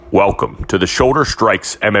Welcome to the Shoulder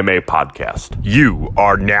Strikes MMA podcast. You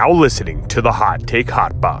are now listening to the Hot Take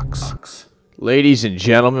Hot Box. Ladies and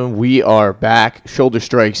gentlemen, we are back. Shoulder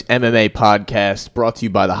Strikes MMA podcast brought to you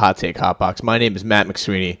by the Hot Take Hot Box. My name is Matt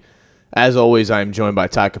McSweeney. As always, I am joined by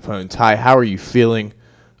Ty Capone. Ty, how are you feeling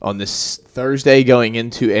on this Thursday going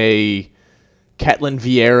into a Ketlin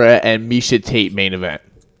Vieira and Miesha Tate main event?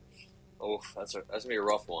 Oh, that's going to be a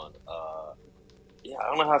rough one. I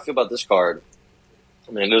don't know how I feel about this card.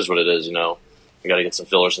 I mean, it is what it is, you know. We got to get some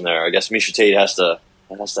fillers in there. I guess Miesha Tate has to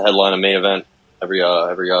headline a main event every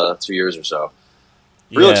 2 years or so.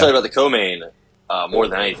 Really excited about the co-main more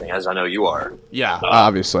than anything, as I know you are. Yeah,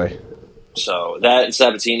 obviously. So that and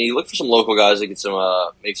Sabatini. Look for some local guys that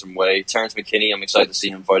can make some way. Terrence McKinney, I'm excited to see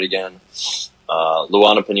him fight again.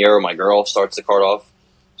 Luana Pinheiro, my girl, starts the card off.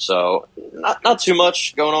 So not too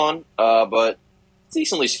much going on, but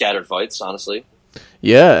decently scattered fights, honestly.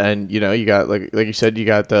 Yeah, and you got like you said, you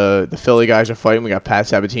got the Philly guys are fighting. We got Pat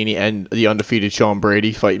Sabatini and the undefeated Sean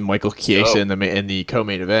Brady fighting Michael Chiesa in the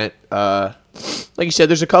co-main event. Like you said,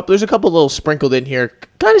 there's a couple little sprinkled in here,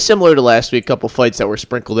 kind of similar to last week. A couple fights that were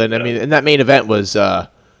sprinkled in. I mean, and that main event was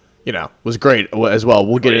was great as well.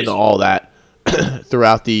 We'll get into all that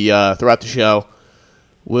throughout the show.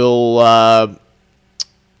 We'll.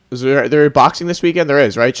 Is there boxing this weekend? There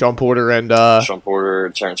is, right? Sean Porter,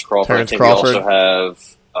 Terrence Crawford. I think we also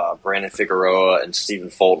have Brandon Figueroa and Stephen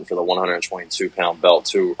Fulton for the 122-pound belt,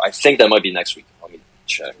 too. I think that might be next week. Let me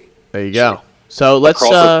check. There you go. So let's...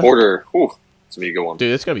 Crawford, Porter, it's going to be a good one.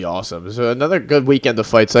 Dude, it's going to be awesome. So another good weekend of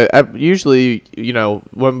fights. I usually,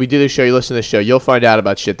 when we do this show, you listen to this show, you'll find out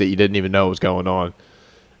about shit that you didn't even know was going on.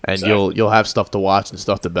 And you'll have stuff to watch and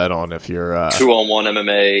stuff to bet on if you're... 2-on-1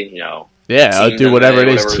 MMA, Yeah, I'll do whatever it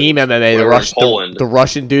is. Team MMA, the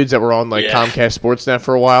Russian dudes that were on Comcast Sportsnet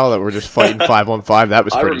for a while that were just fighting 5-on-5. That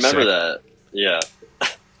was pretty sick. I remember that. Yeah.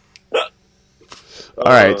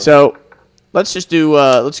 All right, so let's just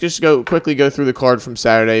quickly go through the card from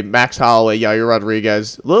Saturday. Max Holloway, Yair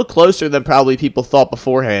Rodriguez, a little closer than probably people thought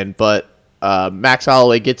beforehand, but Max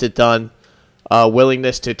Holloway gets it done.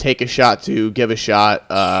 Willingness to take a shot, to give a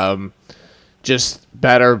shot. Just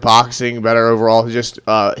better boxing, better overall.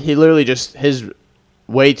 He literally his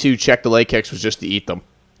way to check the leg kicks was just to eat them.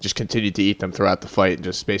 Just continued to eat them throughout the fight and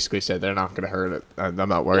just basically said they're not going to hurt it. I'm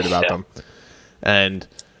not worried about them. And,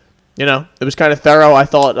 it was kind of thorough. I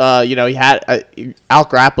thought, he had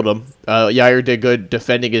out-grappled him. Yair did good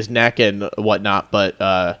defending his neck and whatnot,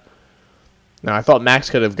 but no, I thought Max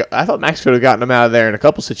could have gotten him out of there in a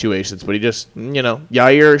couple situations, but he just,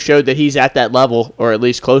 Yair showed that he's at that level, or at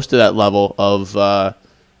least close to that level of the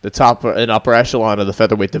top and upper echelon of the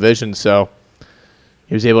featherweight division. So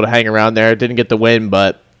he was able to hang around there. Didn't get the win,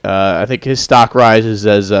 but I think his stock rises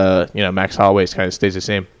as Max Holloway's kind of stays the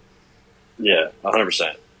same. Yeah,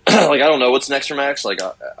 100%. I don't know what's next for Max.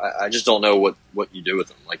 I just don't know what you do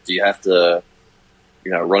with him. Do you have to,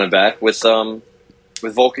 run it back with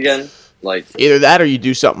Volk again? Either that or you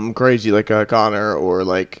do something crazy like a Conor or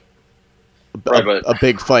a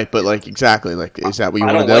big fight, but exactly, is that what you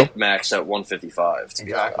want to do? I don't like Max at 155. To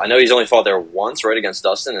be honest. I know he's only fought there once, right, against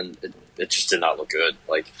Dustin, and it just did not look good.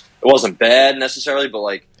 It wasn't bad necessarily,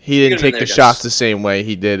 but he didn't take the shots the same way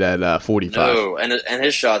he did at 45. No, and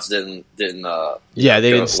his shots didn't. They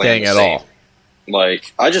didn't sting at all.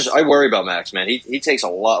 I worry about Max, man. He takes a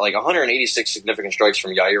lot, 186 significant strikes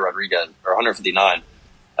from Yair Rodriguez, or 159.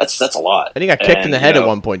 That's a lot. And he got kicked in the head at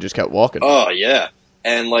one point, just kept walking. Oh, yeah.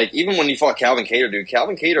 And, even when he fought Calvin Kattar, dude,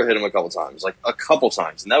 Calvin Kattar hit him a couple times.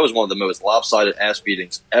 And that was one of the most lopsided ass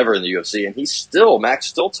beatings ever in the UFC. And Max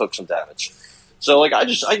still took some damage. So,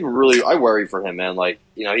 I worry for him, man.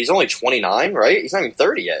 He's only 29, right? He's not even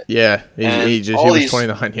 30 yet. Yeah, he was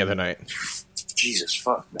 29 the other night. Jesus,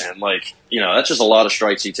 fuck, man. That's just a lot of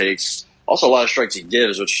strikes he takes. Also, a lot of strikes he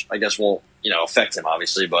gives, which I guess won't, affect him,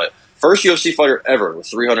 obviously, but... First UFC fighter ever with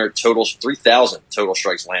 3,000 total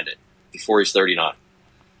strikes landed before he's 39.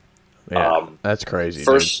 Yeah, that's crazy.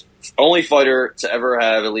 Only fighter to ever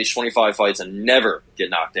have at least 25 fights and never get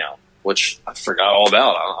knocked down, which I forgot all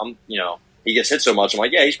about. He gets hit so much. I'm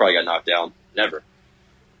like, yeah, he's probably got knocked down. Never.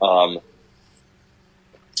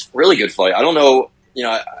 Really good fight. I don't know.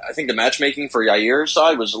 I think the matchmaking for Yair's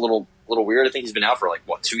side was a little weird. I think he's been out for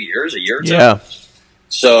 2 years, a year or two. Yeah.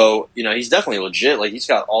 So, he's definitely legit. He's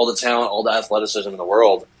got all the talent, all the athleticism in the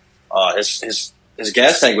world. His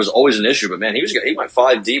gas tank was always an issue, but man, he went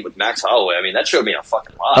 5 deep with Max Holloway. I mean, that showed me a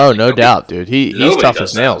fucking lot. Oh, no doubt, dude. He's tough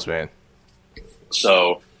as nails, man.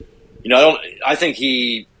 So, I think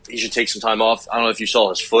he should take some time off. I don't know if you saw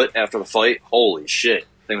his foot after the fight. Holy shit.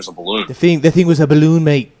 The thing was a balloon. The thing was a balloon,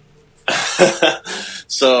 mate.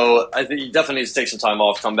 So I think he definitely needs to take some time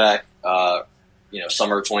off, come back,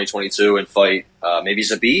 summer 2022 and fight. Maybe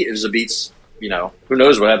Zabit. If Zabit's, who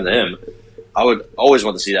knows what happened to him. I would always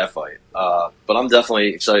want to see that fight. But I'm definitely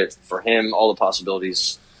excited for him, all the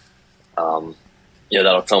possibilities.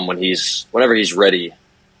 That'll come whenever he's ready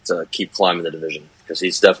to keep climbing the division, because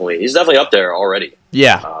he's definitely up there already.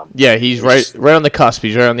 Yeah, he's right on the cusp.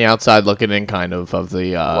 He's right on the outside looking in, kind of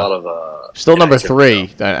the. A lot of still number 3.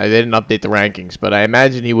 They didn't update the rankings, but I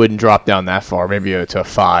imagine he wouldn't drop down that far. Maybe to a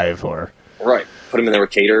 5 or. Right, put him in there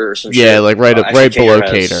with Cater or some shit. Yeah, like right below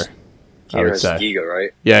Cater. I would say Giga,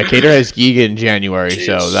 right? Yeah, Cater has Giga in January,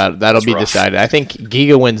 so that'll be rough. Decided. I think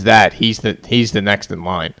Giga wins that. He's the next in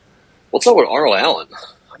line. What's up with Arnold Allen?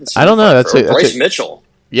 I don't know. That's Bryce Mitchell.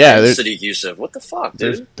 Yeah, Sadiq Yusuf. What the fuck,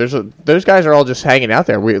 dude? Those guys are all just hanging out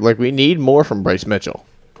there. We need more from Bryce Mitchell.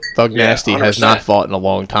 Thug Nasty 100%. Has not fought in a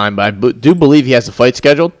long time, but I do believe he has a fight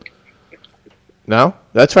scheduled. No,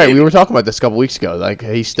 that's right. Maybe. We were talking about this a couple weeks ago. Like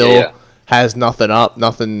he still has nothing up,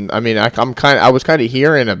 nothing. I mean, I was kind of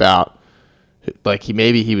hearing about like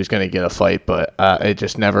he was going to get a fight, but it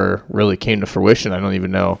just never really came to fruition. I don't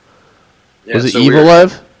even know. Yeah, was it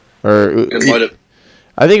Evelev or?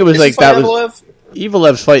 I think it was like that was.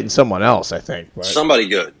 Evilev's fighting someone else, I think. Right? Somebody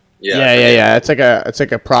good. Yeah. It's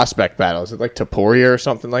like a prospect battle. Is it like Taporia or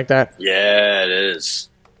something like that? Yeah, it is.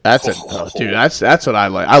 Dude. That's what I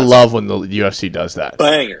like. I love when the UFC does that.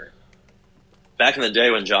 Banger. Back in the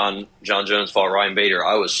day when John Jones fought Ryan Bader,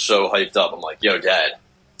 I was so hyped up. I'm like, yo, Dad,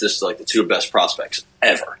 this is like the 2 best prospects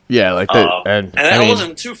ever. Yeah, like that. And that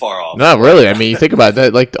wasn't too far off. No, really. I mean, you think about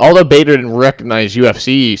that. Like, although Bader didn't recognize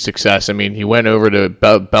UFC success, I mean, he went over to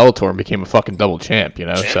Bellator and became a fucking double champ.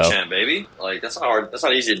 Champ, baby. Like that's not hard. That's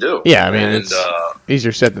not easy to do. Yeah, I mean, it's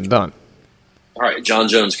easier said than done. All right, John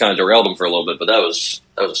Jones kind of derailed him for a little bit, but that was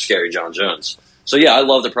a scary John Jones. So yeah, I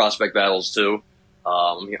love the prospect battles too.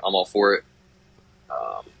 I'm all for it.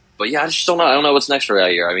 But yeah, I don't know what's next for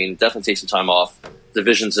that year. I mean, definitely take some time off.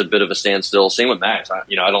 Division's a bit of a standstill. Same with Max. I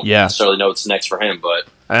don't necessarily know what's next for him, but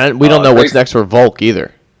and we don't know what's next for Volk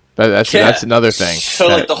either. That's another thing. So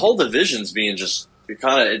like the whole division's being just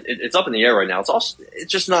kind of it's up in the air right now.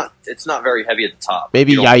 It's not very heavy at the top.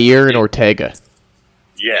 Maybe Yair and Ortega.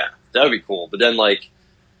 Yeah, that would be cool. But then what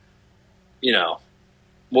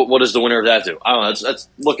does the winner of that do? I don't know. That's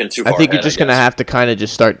looking too far. I think you're just gonna have to kind of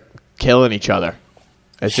just start killing each other.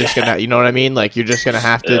 It's just gonna, you know what I mean? Like you're just gonna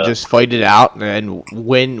have to just fight it out and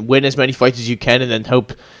win as many fights as you can, and then hope,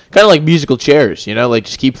 kind of like musical chairs, like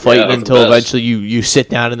just keep fighting until eventually you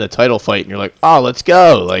sit down in the title fight and you're like, oh, let's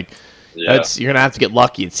go. Like you're gonna have to get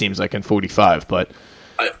lucky. It seems like in 45, but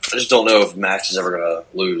I just don't know if Max is ever gonna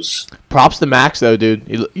lose. Props to Max though, dude.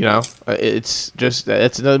 It's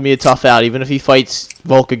gonna be a tough out. Even if he fights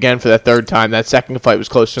Volk again for that 3rd time, that second fight was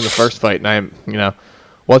closer than the first fight, and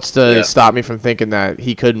what's to stop me from thinking that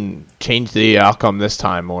he couldn't change the outcome this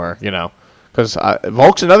time, or because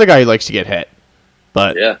Volk's another guy who likes to get hit.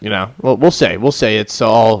 But we'll say it's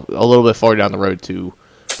all a little bit far down the road to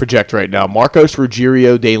project right now. Marcos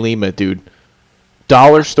Rogério de Lima, dude,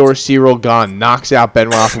 dollar store Cyril Gane knocks out Ben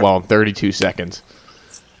Rothwell in 32 seconds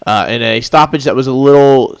in a stoppage that was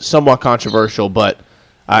somewhat controversial, but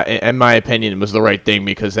in my opinion, it was the right thing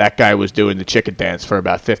because that guy was doing the chicken dance for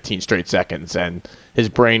about 15 straight seconds, and his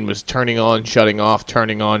brain was turning on, shutting off,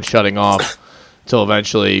 until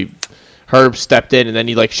eventually Herb stepped in, and then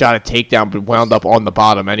he shot a takedown, but wound up on the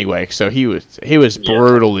bottom anyway. So he was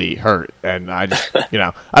brutally hurt, and I just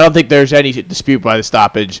I don't think there's any dispute by the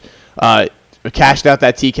stoppage. Cashed out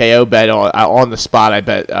that TKO bet on the spot. I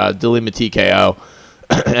bet De Lima TKO,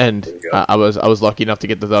 and I was lucky enough to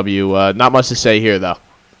get the W. Not much to say here though.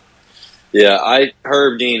 Yeah,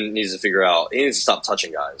 Herb Dean needs to figure out. He needs to stop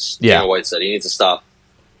touching guys. Yeah, Dana White said he needs to stop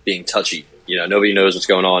being touchy. Nobody knows what's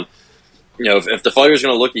going on. If the fighter's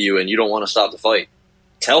going to look at you and you don't want to stop the fight,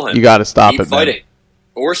 tell him you got to stop keep it, fighting, man.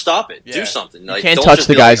 Or stop it. Yeah. Do something. You can't touch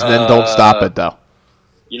the guys and then don't stop it though.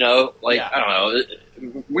 I don't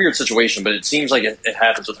know. Weird situation, but it seems like it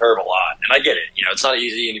happens with Herb a lot, and I get it. It's not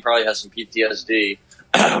easy, and he probably has some PTSD,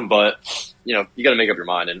 but you got to make up your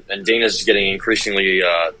mind. And Dana's getting increasingly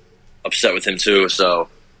upset with him too. So,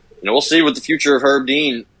 we'll see what the future of Herb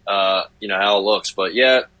Dean, how it looks. But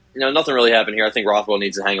yeah, nothing really happened here. I think Rothwell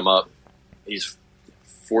needs to hang him up. He's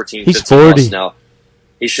 14, he's 15 40 plus now.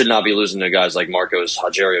 He should not be losing to guys like Marcos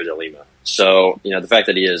Rogério de Lima. So, the fact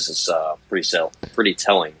that he is pretty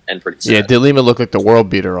telling and pretty sad. Yeah, De Lima looked like the world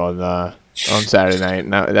beater on Saturday night.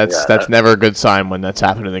 Now that's never a good sign when that's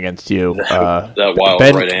happening against you. That wild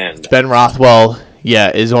right hand. Ben Rothwell,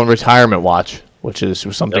 is on retirement watch, which is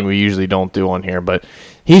something we usually don't do on here, but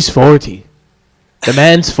he's 40. The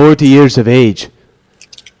man's 40 years of age.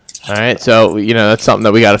 All right, so that's something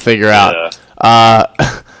that we got to figure out.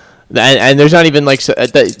 And there's not even like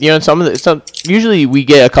usually we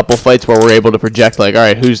get a couple fights where we're able to project like, all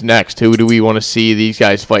right, who's next? Who do we want to see these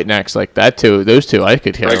guys fight next? Like those two, I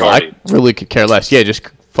could care. I really could care less. Yeah, just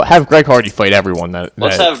have Greg Hardy fight everyone.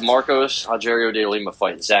 Let's have Marcos Rogerio de Lima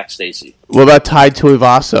fight Zach Stacy. What about Tai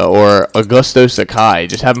Tuivasa or Augusto Sakai?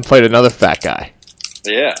 Just have him fight another fat guy.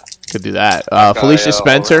 Yeah, could do that. Felicia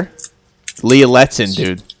Spencer, Leah Letson,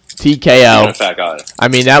 dude. TKO. Fat guy. I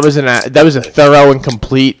mean, that was a thorough and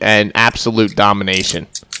complete and absolute domination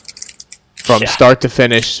from start to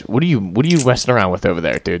finish. What are you messing around with over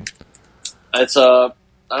there, dude? It's I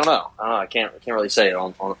don't know. I can't really say it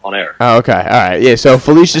on air. Oh, okay. All right. Yeah. So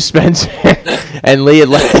Felicia Spencer and Leah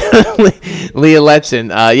Letson.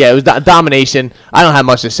 It was domination. I don't have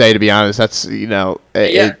much to say, to be honest. That's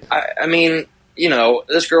I mean,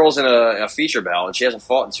 this girl's in a feature bout and she hasn't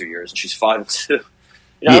fought in 2 years and she's 5-2.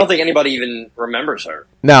 I don't think anybody even remembers her.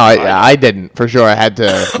 No, I didn't, for sure. I had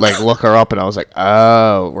to look her up, and I was like,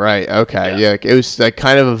 oh, right, okay. Yeah, it was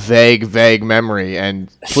kind of a vague memory.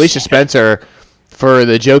 And Felicia Spencer, for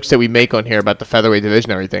the jokes that we make on here about the featherweight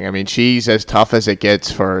division and everything, I mean, she's as tough as it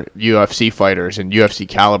gets for UFC fighters and UFC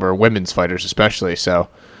caliber women's fighters especially. So,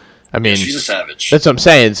 I mean, she's a savage. That's what I'm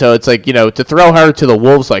saying. So it's like, to throw her to the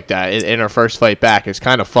wolves like that in her first fight back is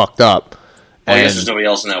kind of fucked up. Well, I guess there's nobody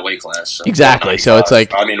else in that weight class. So exactly. So it's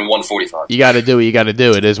like 145. You got to do what you got to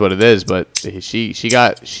do. It is what it is. But she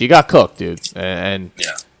got cooked, dude, and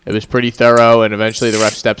it was pretty thorough. And eventually the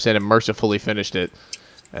ref steps in and mercifully finished it,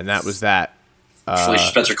 and that was that. Felicia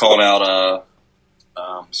Spencer calling out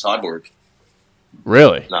Cyborg.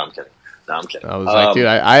 Really? No, I'm kidding. I was like, dude,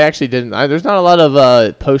 I actually didn't. There's not a lot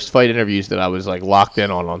of post-fight interviews that I was locked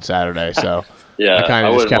in on Saturday, so. Yeah, I kind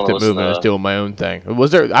of just kept it moving. I was doing my own thing. Was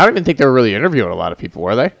there? I don't even think they were really interviewing a lot of people,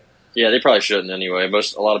 were they? Yeah, they probably shouldn't anyway.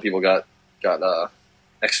 A lot of people got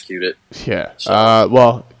executed. Yeah. So.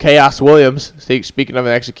 Well, Chaos Williams. Speaking of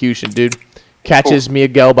an execution, dude, catches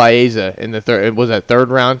Miguel Baeza in the third. Was that third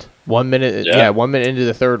round? 1 minute. Yeah, 1 minute into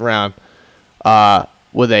the third round.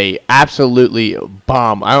 With a absolutely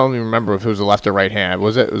bomb. I don't even remember if it was a left or right hand.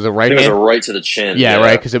 Was it? Was a right hand? It was a right to the chin. Yeah,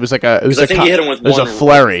 right. Because it was like a. It was I think he hit him with one. It was a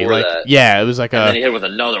flurry. That. Yeah, it was like and then he hit with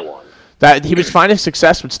another one. That he was finding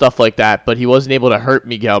success with stuff like that, but he wasn't able to hurt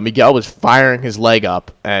Miguel. Miguel was firing his leg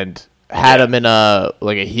up and had him in a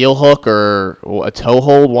heel hook or a toe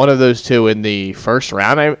hold, one of those two in the first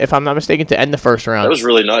round, if I'm not mistaken, to end the first round. That was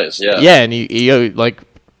really nice. Yeah. Yeah, and he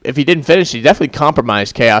if he didn't finish, he definitely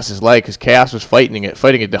compromised Chaos's leg because Chaos was fighting it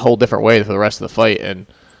the whole different way for the rest of the fight, and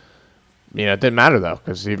it didn't matter though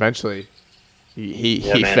because eventually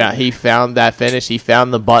he found that finish, he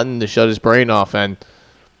found the button to shut his brain off, and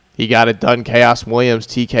he got it done. Chaos Williams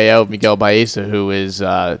TKO Miguel Baeza, who is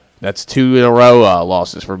that's 2 in a row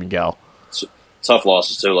losses for Miguel. Tough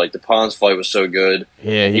losses too. Like the Pons fight was so good.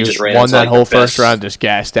 Yeah, he just won that whole first round, just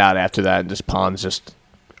gassed out after that, and just Pons just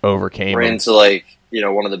overcame him. Ran into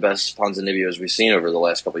one of the best Ponzinibbio's we've seen over the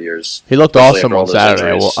last couple of years. He looked awesome on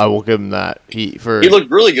Saturday. I will give him that. He looked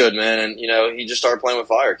really good, man, and he just started playing with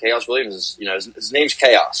fire. Chaos Williams is his name's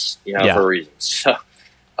Chaos, for a reason. So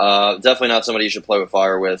definitely not somebody you should play with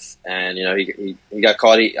fire with. And he got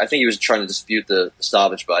caught. I think he was trying to dispute the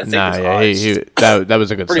stoppage, but I think his eyes. That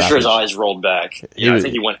was a good. Pretty stoppage. sure his eyes rolled back. I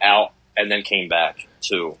think he went out and then came back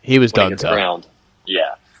too. He was done. Ground.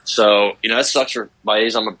 Yeah. So, that sucks for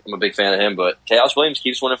Baez. I'm a big fan of him, but Chaos Williams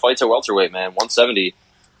keeps winning fights at welterweight, man. 170,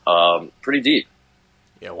 pretty deep.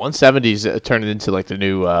 Yeah, 170's turned into the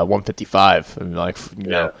new 155. I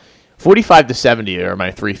mean, 45 to 70 are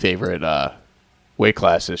my 3 favorite weight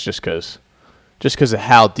classes, just because of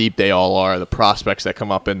how deep they all are, the prospects that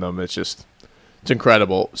come up in them. It's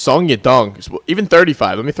incredible. Song Yadong, even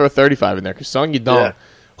 35. Let me throw 35 in there because Song Yadong,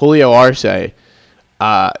 Julio Arce, Song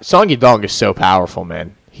Yadong is so powerful,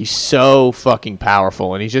 man. He's so fucking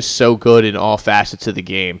powerful, and he's just so good in all facets of the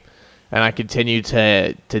game. And I continue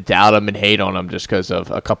to doubt him and hate on him just because of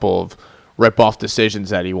a couple of rip-off decisions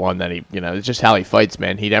that he won. That it's just how he fights,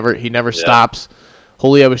 man. He never stops.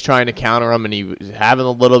 Julio was trying to counter him, and he was having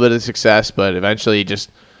a little bit of success, but eventually he just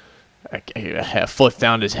a foot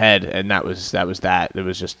found his head, and that was that. It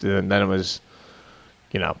was just, and then it was,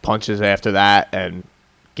 punches after that, and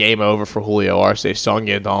game over for Julio Arce. Song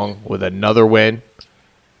Yadong with another win.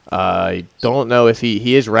 I don't know if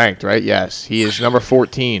he is ranked, right? Yes, he is number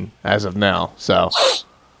 14 as of now. So,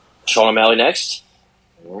 Sean O'Malley next.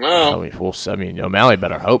 No. O'Malley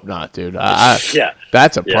better hope not, dude. Yeah.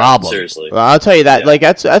 That's a problem. Seriously. I'll tell you that. Like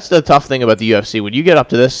that's the tough thing about the UFC. When you get up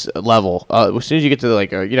to this level, as soon as you get to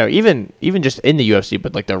even just in the UFC,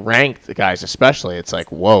 but like the ranked guys especially, it's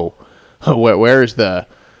like whoa, where's the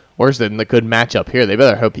good matchup here? They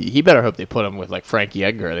better hope he better hope they put him with like Frankie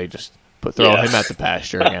Edgar. They just throw him at the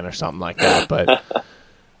pasture again or something like that. But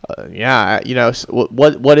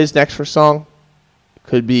what is next for Song?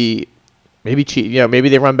 Could be maybe maybe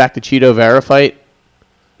they run back the Cheeto Vera fight.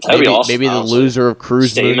 That'd be awesome. Maybe the loser of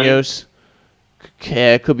Cruz Munoz.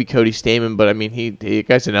 Yeah, it could be Cody Stamann, but I mean the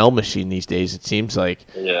guy's an L machine these days. It seems like.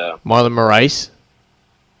 Yeah. Marlon Moraes.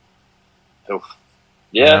 Oof.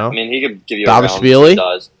 Yeah, I mean he could give you Davishvili? a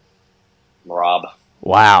round. Rob.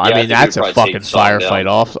 Wow, I mean that's a fucking firefight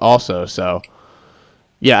also. So.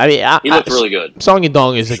 Yeah, I mean, he looked really good. Song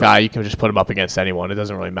Yadong is a guy you can just put him up against anyone. It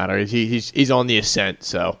doesn't really matter. He's on the ascent,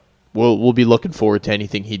 so we'll be looking forward to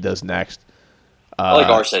anything he does next. I like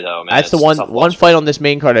Arce though, man. That's the one fight on this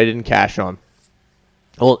main card I didn't cash on.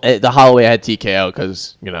 Well, the Holloway I had TKO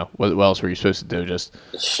because what else were you supposed to do? Just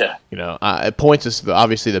it points us to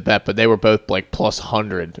obviously the bet, but they were both like plus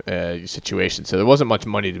 100 situations, so there wasn't much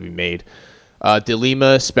money to be made.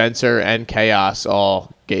 DeLima, Spencer, and Chaos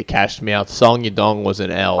all cashed me out. Song Yadong was an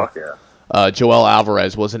L. Fuck yeah. Joel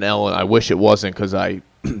Alvarez was an L, and I wish it wasn't because I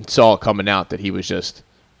saw it coming out that he was just,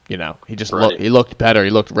 he looked better.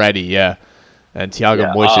 He looked ready, yeah. And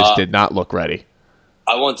Thiago Moises did not look ready.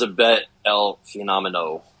 I wanted to bet El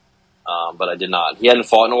Fenomeno, but I did not. He hadn't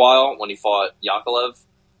fought in a while when he fought Yakovlev,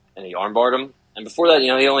 and he armbarred him. And before that, he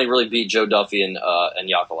only really beat Joe Duffy and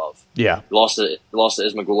Yakovlev. Yeah, he lost to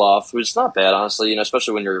Ismagulov, who's not bad, honestly.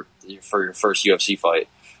 Especially when you're for your first UFC fight.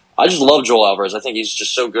 I just love Joel Alvarez. I think he's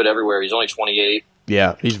just so good everywhere. He's only 28.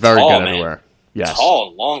 Yeah, he's very good everywhere. Yes, tall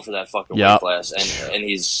and long for that fucking weight class, and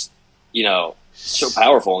he's so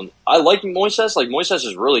powerful. And I like Moises. Like Moises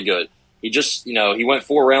is really good. He just he went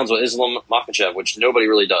 4 rounds with Islam Makhachev, which nobody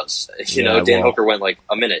really does. Dan Hooker went like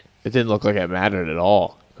a minute. It didn't look like it mattered at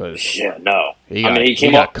all. No. He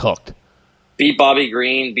came up cooked. Beat Bobby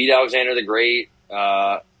Green, beat Alexander the Great,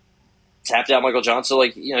 tapped out Michael Johnson.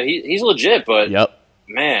 Like he's legit, but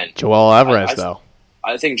man, Joel Alvarez though.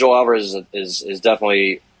 I think Joel Alvarez is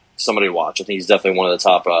definitely somebody to watch. I think he's definitely one of the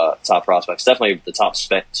top prospects. Definitely the top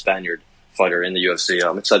Spaniard fighter in the UFC.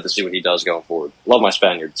 I'm excited to see what he does going forward. Love my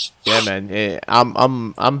Spaniards. Yeah, man.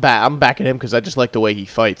 I'm backing him because I just like the way he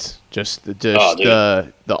fights. Just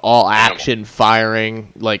the all action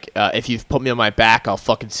firing. Like if you put me on my back, I'll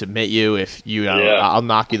fucking submit you. If you, I'll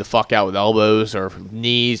knock you the fuck out with elbows or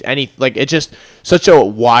knees. It's just such a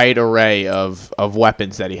wide array of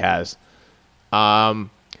weapons that he has. And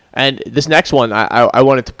this next one, I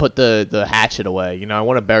wanted to put the hatchet away. I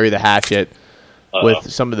want to bury the hatchet.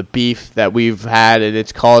 With some of the beef that we've had, and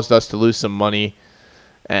it's caused us to lose some money.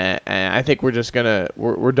 And I think we're just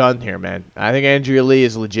we're done here, man. I think Andrea Lee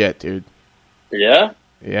is legit, dude. Yeah?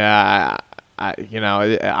 Yeah,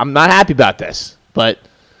 I'm not happy about this. But,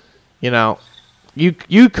 you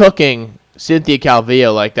cooking Cynthia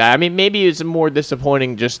Calvillo like that, I mean, maybe it's more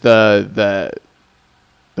disappointing just the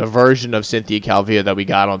version of Cynthia Calvillo that we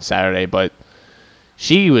got on Saturday, but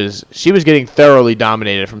she was getting thoroughly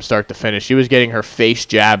dominated from start to finish. She was getting her face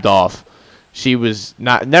jabbed off. She was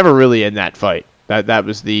never really in that fight. That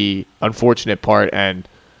was the unfortunate part, and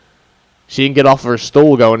she didn't get off of her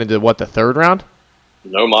stool going into the third round?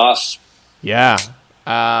 No mas. Yeah.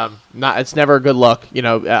 It's never a good look.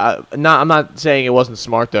 I'm not saying it wasn't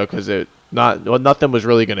smart though, because nothing was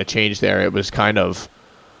really going to change there. It was kind of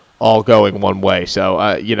all going one way. So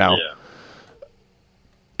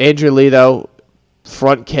Andrea Lee though,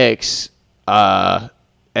 front kicks, and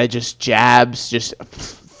just jabs, just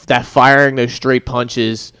that firing those straight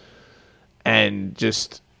punches, and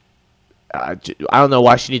just I don't know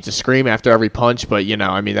why she needs to scream after every punch, but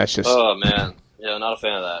that's just. Oh man, yeah, not a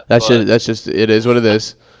fan of that. That's just it is what it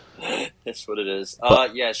is. It's what it is.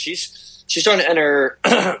 Yeah, she's starting to enter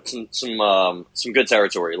some good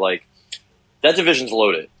territory. Like that division's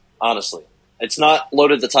loaded. Honestly, it's not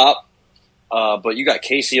loaded at the top. But you got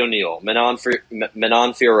Casey O'Neill, Menon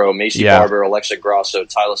Fierro, Macy Barber, Alexa Grasso,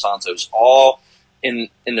 Tyler Santos, all in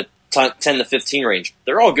the 10 to 15 range.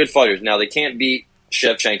 They're all good fighters. Now, they can't beat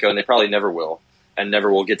Shevchenko, and they probably never will, and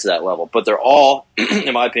never will get to that level. But they're all,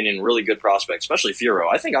 in my opinion, really good prospects, especially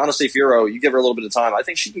Fierro. I think, honestly, Fierro, you give her a little bit of time, I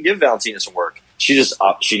think she can give Valentina some work. She needs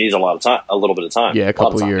a little bit of time. Yeah, a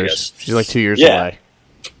couple of years. She's like 2 years away.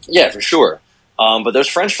 Yeah, for sure. But those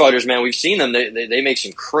French fighters, man, we've seen them. They make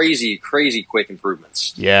some crazy, crazy quick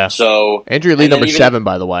improvements. Yeah. So Andrea Lee, number 7,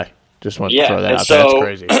 by the way. Just want to throw that out. So,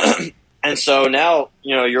 that's crazy. And so now,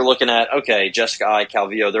 you're looking at, okay, Jessica Eye,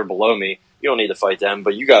 Calvillo, they're below me. You don't need to fight them.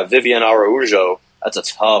 But you got Viviane Araujo. That's a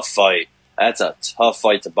tough fight. That's a tough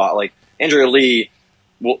fight to buy. Like, Andrea Lee,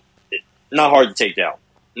 not hard to take down.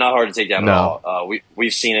 Not hard to take down at all.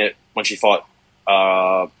 We've seen it when she fought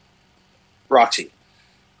Roxy.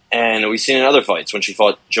 And we've seen it in other fights when she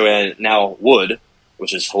fought Joanne Wood,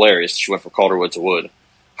 which is hilarious. She went from Calderwood to Wood.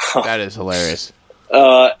 That is hilarious.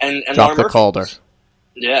 And drop the Calder.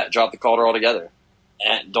 Yeah, drop the Calder altogether.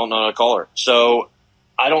 And don't know how to call her. So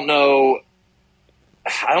I don't know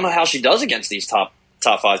how she does against these top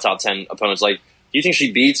 5, top 10 opponents. Like, do you think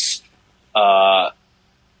she beats? Yeah,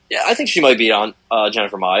 I think she might beat on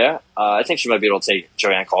Jennifer Maia. I think she might be able to take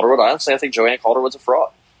Joanne Calderwood. Honestly, I think Joanne Calderwood's a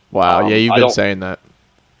fraud. Wow, yeah, you've been saying that.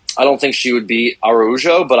 I don't think she would beat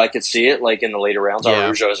Araujo, but I could see it like in the later rounds. Yeah.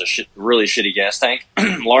 Araujo is a really shitty gas tank.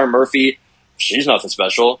 Lauren Murphy, she's nothing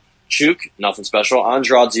special. Chuk, nothing special.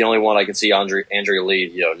 Andrade's the only one I can see Andrea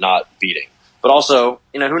Lee, not beating. But also,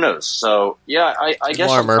 who knows? So, yeah, I guess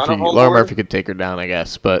Lauren Murphy could take her down, I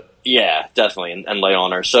guess, but yeah, definitely, and lay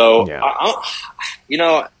on her. So, yeah.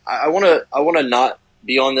 I want to not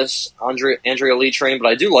be on this Andrea Lee train, but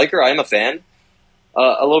I do like her. I am a fan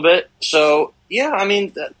a little bit. So, yeah, I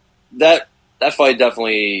mean that fight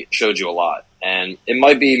definitely showed you a lot, and it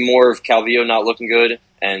might be more of Calvillo not looking good,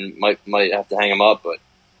 and might have to hang him up, but.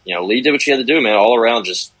 Lee did what she had to do, man. All around,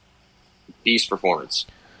 just beast performance.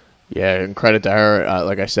 Yeah, and credit to her.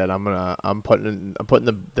 Like I said, I'm putting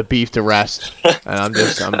the beef to rest, and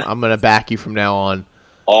I'm gonna back you from now on.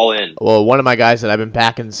 All in. Well, one of my guys that I've been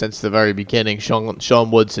backing since the very beginning,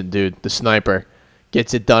 Sean Woodson, dude, the sniper,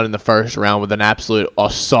 gets it done in the first round with an absolute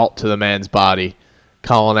assault to the man's body.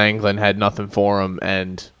 Colin Anglin had nothing for him,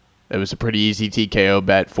 and it was a pretty easy TKO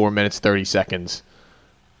bet. 4 minutes 30 seconds.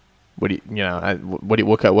 What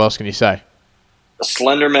else can you say? A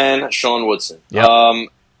slender man, Sean Woodson. Yep.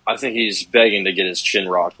 I think he's begging to get his chin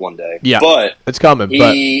rocked one day. Yeah, but it's coming.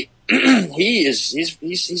 He's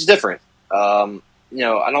different. He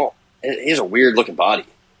has a weird looking body.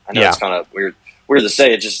 I know it's kind of weird to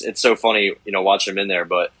say. It's so funny, watching him in there.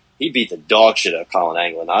 But he beat the dog shit out of Colin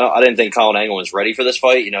Anglin. I didn't think Colin Anglin was ready for this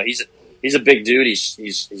fight. He's a big dude.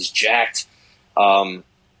 He's jacked. I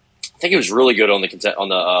think he was really good on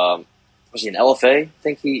the was he an LFA? I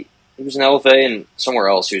think he was an LFA, and somewhere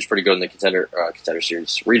else he was pretty good in the contender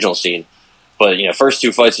series regional scene. But first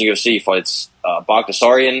 2 fights in UFC, he fights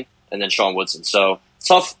Baghdasaryan and then Sean Woodson. So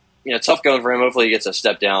tough going for him. Hopefully he gets a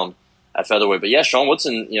step down at featherweight. But yeah, Sean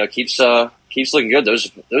Woodson keeps looking good. Those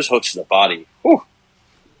hooks to the body, whew,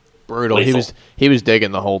 brutal. Lethal. He was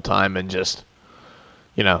digging the whole time and just.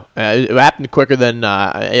 It happened quicker than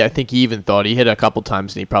I think he even thought. He hit a couple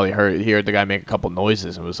times, and he probably heard the guy make a couple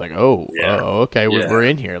noises, and was like, okay, we're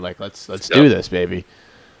in here. Like, let's do this, baby."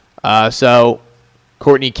 So,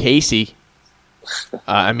 Courtney Casey.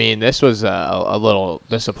 This was a little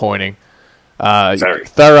disappointing.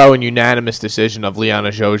 Thorough and unanimous decision of Liana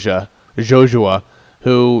Jojua,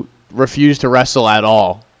 who refused to wrestle at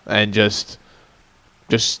all, and just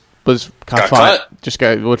was kind of fine. Just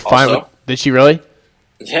got fine. Did she really?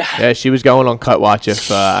 Yeah, she was going on cut watch. If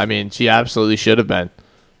she absolutely should have been.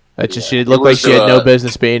 She looked like she had no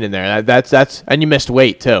business being in there. That's and you missed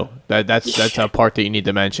weight too. That's a part that you need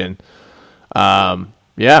to mention.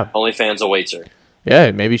 OnlyFans awaits her.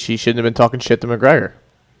 Yeah, maybe she shouldn't have been talking shit to McGregor.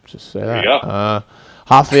 Just say that. Yeah.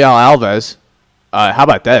 Rafael Alves. How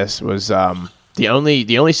about this? Was the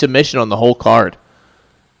only submission on the whole card.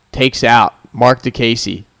 Takes out Mark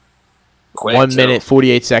DeCasey. 1 minute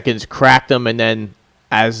 48 seconds. Cracked him, and then.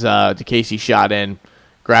 As DeCasey shot in,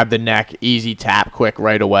 grabbed the neck, easy tap, quick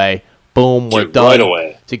right away. Boom, we're done. Right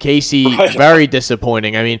away. DeCasey, very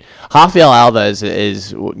disappointing. Rafael Alves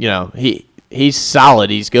is, he's solid,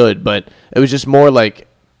 he's good, but it was just more like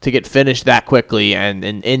to get finished that quickly and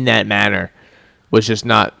in that manner was just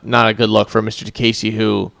not a good look for Mr. DeCasey,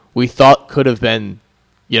 who we thought could have been,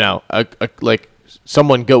 like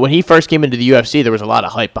someone good. When he first came into the UFC, there was a lot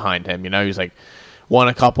of hype behind him. He was like,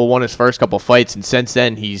 won his first couple fights, and since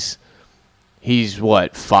then he's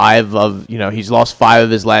what, he's lost 5 of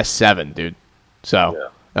his last 7, dude. So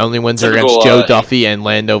only wins are against Joe Duffy and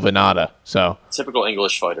Lando Venata. So typical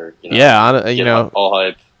English fighter. All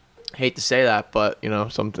hype. Hate to say that, but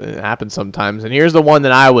something happens sometimes. And here's the one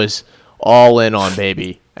that I was all in on,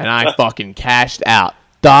 baby, and I fucking cashed out.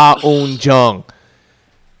 Da Un Jung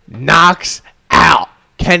knocks out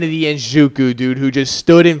Kennedy Nzechukwu, dude, who just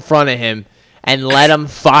stood in front of him and let him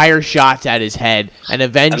fire shots at his head, and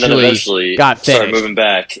eventually got finished. Started moving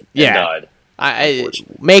back and died.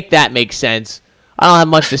 Make that make sense. I don't have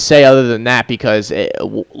much to say other than that because,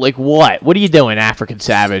 what? What are you doing, African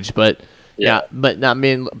Savage? But but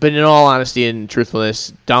in all honesty and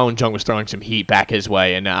truthfulness, Donald Jung was throwing some heat back his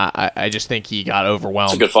way, and I just think he got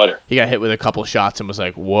overwhelmed. He's a good fighter. He got hit with a couple shots and was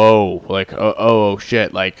like, "Whoa!" Like, oh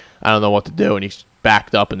shit! Like, I don't know what to do, and he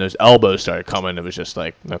backed up, and those elbows started coming. It was just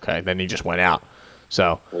like, okay. Then he just went out.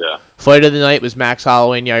 So, fight of the night was Max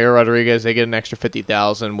Holloway and Yair Rodriguez. They get an extra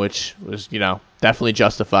 $50,000, which was definitely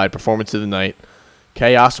justified. Performance of the night.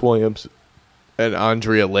 Chaos Williams and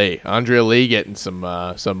Andrea Lee. Andrea Lee getting some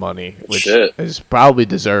money, which is probably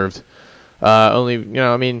deserved. I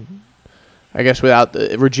guess without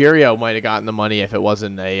Ruggiero might have gotten the money if it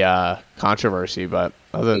wasn't a controversy, but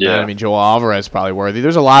other than that, Joel Alvarez probably worthy.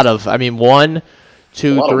 There's a lot of, 1,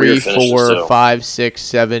 2, 3, 4, 5, 6,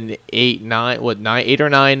 7, 8, 9. 8 or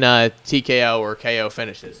 9 TKO or KO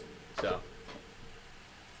finishes. So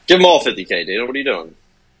give them all $50K, Dana. What are you doing?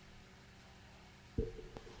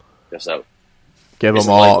 Guess that. Give them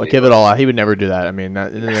all. Give it all out. He would never do that.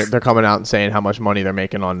 They're coming out and saying how much money they're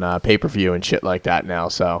making on pay-per-view and shit like that now.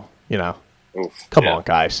 So come on,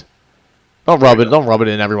 guys. Don't rub it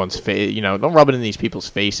in everyone's face. Don't rub it in these people's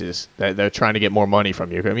faces that they're trying to get more money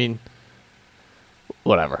from you.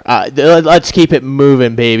 Whatever. Let's keep it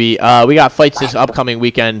moving, baby. We got fights this upcoming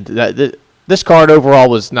weekend. This card overall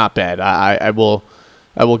was not bad. I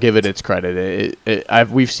will give it its credit.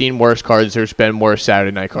 We've seen worse cards. There's been worse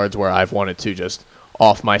Saturday night cards where I've wanted to just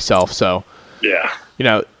off myself. So if you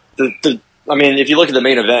look at the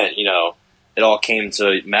main event, it all came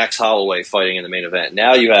to Max Holloway fighting in the main event.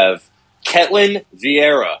 Now you have Ketlin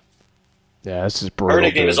Vieira. Yeah, this is brutal. Her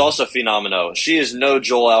nickname is also Phenomeno. She is no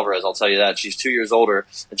Joel Alvarez, I'll tell you that. She's 2 years older,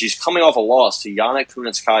 and she's coming off a loss to Yana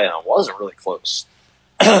Kunitskaya, and it wasn't really close.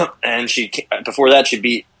 And before that, she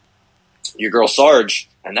beat your girl Sarge,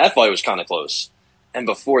 and that fight was kind of close. And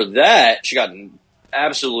before that, she got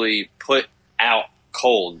absolutely put out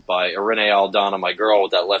cold by Irene Aldana, my girl,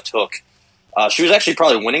 with that left hook. She was actually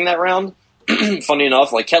probably winning that round. Funny enough,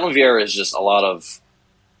 Ketlin Vieira is just a lot of,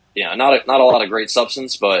 not a lot of great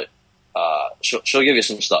substance, but she'll give you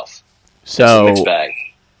some stuff. So, it's a mixed bag.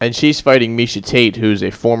 And she's fighting Miesha Tate, who's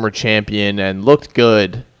a former champion and looked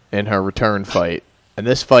good in her return fight. And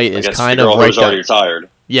this fight is kind of right. Who's already retired.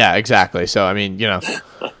 Yeah, exactly. So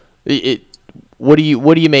what do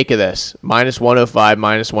you make of this? -105,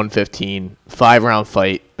 -115, 5-round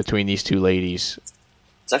fight between these two ladies.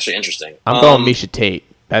 It's actually interesting. I'm going Miesha Tate.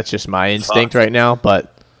 That's just my instinct right now,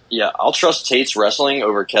 but yeah, I'll trust Tate's wrestling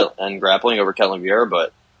and grappling over Ketlin Vieira,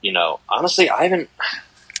 but honestly, I'll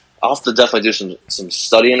have to definitely do some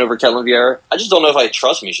studying over Ketlin Vieira. I just don't know if I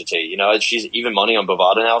trust Miesha Tate. She's even money on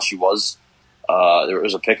Bovada now. She was. There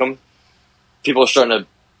was a pick'em. People are starting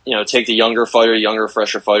to, take the younger fighter,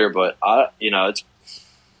 fresher fighter, but I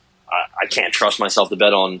can't trust myself to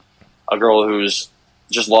bet on a girl who's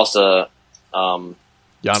just lost a Yana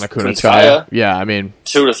Kunitskaya. Yeah,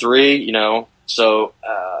 2 to 3. So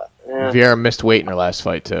Vieira missed weight in her last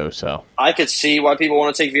fight too. So I could see why people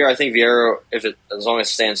want to take Vieira. I think Vieira, as long as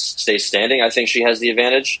stays standing, I think she has the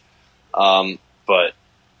advantage. But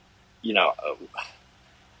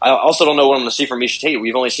I also don't know what I'm going to see from Miesha Tate.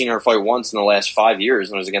 We've only seen her fight once in the last 5 years,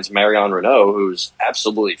 and it was against Marion Renault, who's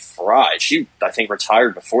absolutely fried. She, I think,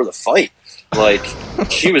 retired before the fight.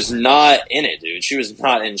 She was not in it, dude. She was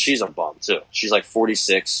not, and she's a bum, too. She's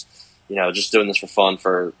 46, just doing this for fun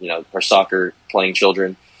for, her soccer playing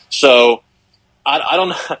children. So, I don't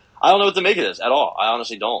know what to make of this at all. I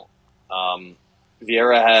honestly don't.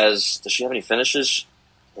 Vieira does she have any finishes?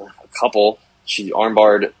 A couple. She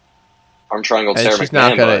armbarred arm triangle Sarah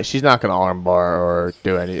McMahon. She's not gonna armbar or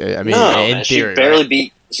do any. In she theory, barely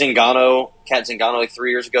beat Zingano, Kat Zingano,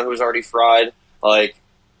 3 years ago, who was already fried. I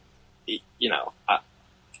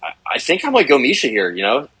think I might go Miesha here.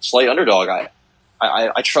 Slight underdog.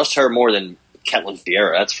 I trust her more than Ketlin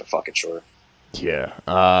Vieira. That's for fucking sure. Yeah,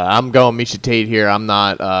 I'm going Miesha Tate here. I'm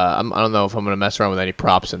not. I don't know if I'm gonna mess around with any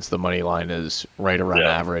props since the money line is right around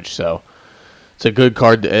average. So. It's a good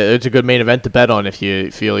card. It's a good main event to bet on if you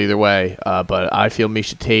feel either way. But I feel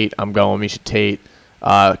Miesha Tate. I'm going Miesha Tate.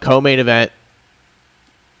 Co-main event.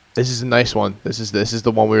 This is a nice one. This is the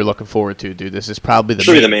one we were looking forward to, dude. This is probably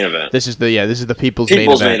the main event. This is the people's main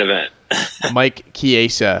event. Mike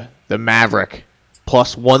Chiesa, the Maverick,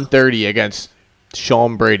 plus 130 against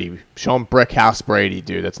Sean Brady. Sean Brickhouse Brady,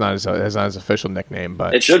 dude. That's not his official nickname,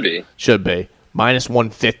 but it should be. Should be. Minus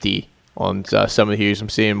 150. On some of these, I'm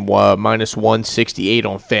seeing minus 168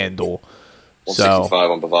 on FanDuel.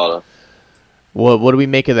 165 on Bovada. What do we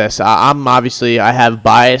make of this? I have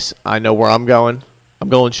bias. I know where I'm going. I'm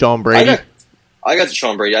going Sean Brady. I got to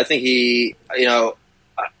Sean Brady. I think he, in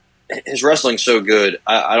his wrestling's so good.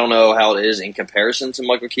 I don't know how it is in comparison to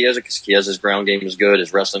Michael Chiesa, because Chiesa's ground game is good,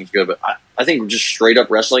 his wrestling's good, but I think just straight up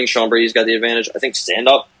wrestling, Sean Brady's got the advantage. I think stand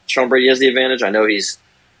up, Sean Brady has the advantage. I know he's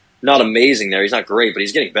not amazing there. He's not great, but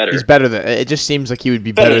he's getting better. He's better than. It just seems like he would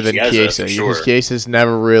be better than Chiesa. Sure. Because Chiesa's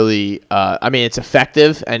never really. I mean, it's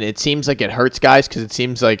effective, and it seems like it hurts guys because it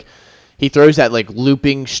seems like he throws that like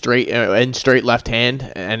looping straight left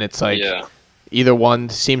hand, and it's like either one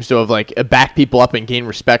seems to have like backed people up and gained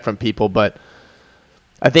respect from people. But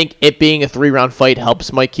I think it being a 3-round fight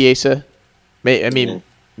helps Mike Chiesa. I mean,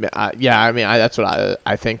 that's what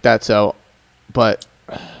I think that so, but.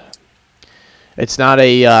 It's not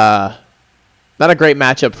a great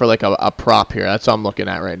matchup for like a prop here. That's all I'm looking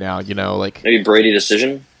at right now. You know, like maybe Brady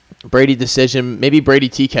decision, maybe Brady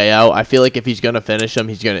TKO. I feel like if he's gonna finish him,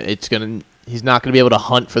 he's not gonna be able to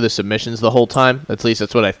hunt for the submissions the whole time. At least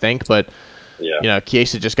that's what I think. But you know,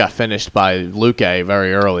 Chiesa just got finished by Luque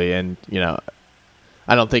very early, and you know,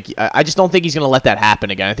 I just don't think he's gonna let that happen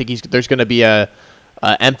again. I think there's gonna be a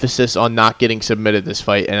emphasis on not getting submitted this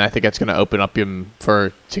fight, and I think that's going to open up him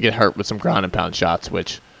to get hurt with some ground and pound shots,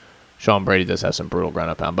 which Sean Brady does have some brutal ground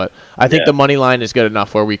and pound. But I think the money line is good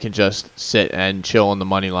enough where we can just sit and chill on the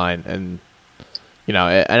money line, and you know,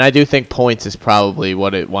 and I do think points is probably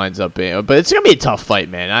what it winds up being. But it's going to be a tough fight,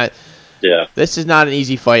 man. This is not an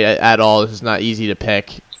easy fight at all. This is not easy to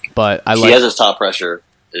pick, but he has his top pressure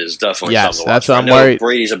is definitely something to watch. That's what I'm worried.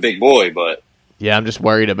 Brady's a big boy, but I'm just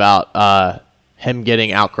worried about him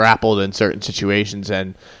getting out grappled in certain situations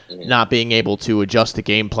and not being able to adjust the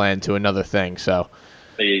game plan to another thing. So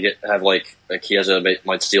maybe have like Chiesa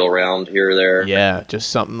might steal around here or there. Yeah, just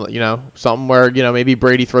something where maybe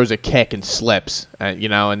Brady throws a kick and slips, but you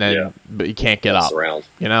can't get up. Around.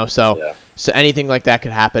 So anything like that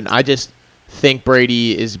could happen. I just think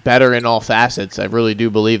Brady is better in all facets. I really do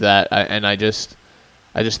believe that, and I just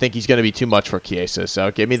think he's going to be too much for Chiesa. So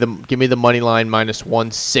give me the money line minus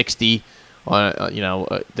 160. On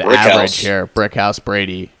the Brick average house. Here, Brickhouse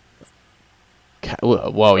Brady.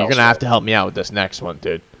 Whoa, you're gonna have to help me out with this next one,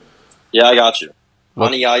 dude. Yeah, I got you.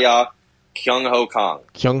 Hanayaya Kyung Ho Kong.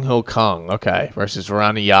 Kyung Ho Kong, okay, versus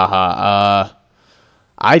Rani Yaha.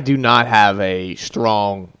 I do not have a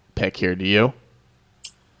strong pick here. Do you?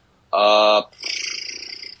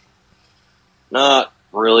 Not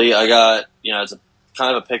really. I got it's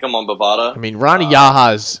kind of a pick 'em on Bovada. I mean, Rani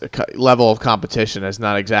Yaha's level of competition has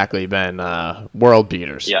not exactly been world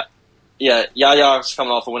beaters. Yeah. Yaya's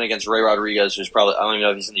coming off a win against Ray Rodriguez, who's probably, I don't even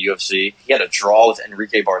know if he's in the UFC. He had a draw with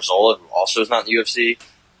Enrique Barzola, who also is not in the UFC.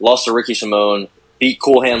 Lost to Ricky Simone, beat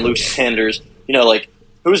Cool Hand Luke Sanders.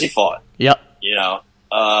 Who has he fought? Yep.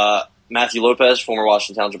 Matthew Lopez, former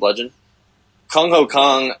Washington Township legend. Kyung Ho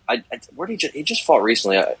Kong, where did he just fought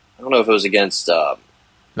recently? I don't know if it was against.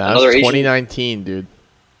 Another 2019, dude.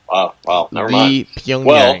 Wow. Never mind.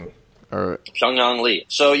 Pyongyang. Pyongyang Lee.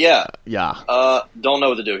 So, yeah. Don't know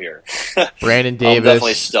what to do here. Brandon Davis. I'm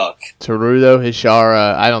definitely stuck. Teruto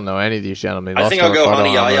Hishara. I don't know any of these gentlemen. I think I'll go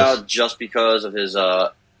Hanayaya just because of his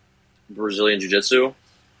Brazilian Jiu-Jitsu.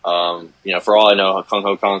 For all I know, Kyung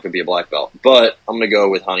Ho Kong could be a black belt. But I'm going to go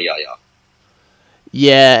with Hanayaya.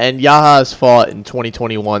 Yeah, and Yaha's fought in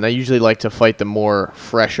 2021. I usually like to fight the more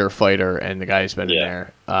fresher fighter, and the guy's been in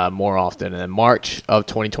there more often. And then March of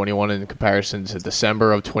 2021 in comparison to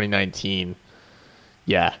December of 2019.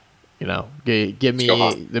 Yeah, give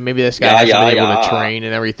me maybe this guy hasn't been able to train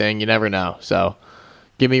and everything. You never know. So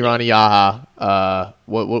give me Rani Yaha.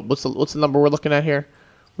 What's the number we're looking at here?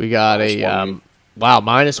 We got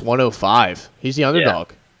minus 105. He's the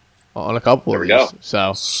underdog on a couple of these. Go.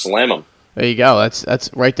 So slam him. There you go. That's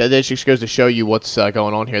right there. That just goes to show you what's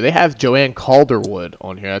going on here. They have Joanne Calderwood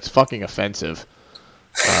on here. That's fucking offensive.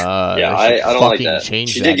 I don't like that. She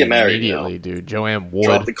did get married immediately, dude. Joanne Wood.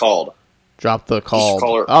 Drop the call.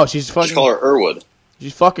 Just call her Irwood.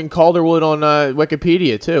 She's fucking Calderwood on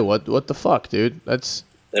Wikipedia too. What the fuck, dude?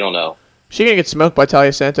 They don't know. She gonna get smoked by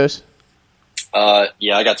Talia Santos? I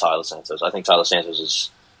got Talia Santos. I think Talia Santos is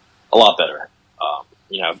a lot better.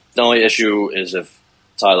 The only issue is if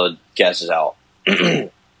Tyler gasses out.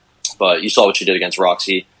 But you saw what she did against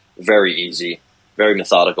Roxy. Very easy. Very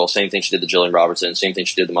methodical. Same thing she did to Jillian Robertson. Same thing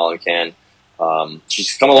she did to Molly McCann.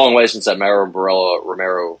 She's come a long way since that Mara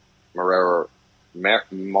Romero Barella.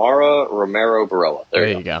 There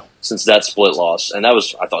you go. Since that split loss. And I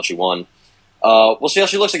thought she won. We'll see how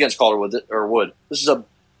she looks against Calderwood or Wood. This is a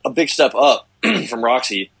big step up from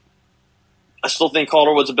Roxy. I still think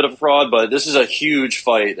Calderwood's a bit of a fraud, but this is a huge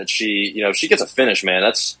fight that if she gets a finish,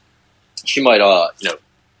 man, she might,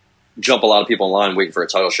 jump a lot of people in line waiting for a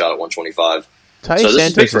title shot at 125. Talia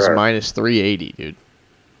Santos is minus 380, dude.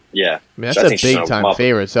 Yeah. I mean, that's a big-time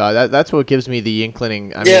favorite, so that's what gives me the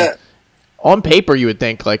inclining. I mean, on paper, you would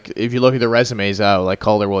think, like, if you look at the resumes, like,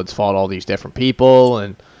 Calderwood's fought all these different people,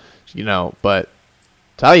 and, but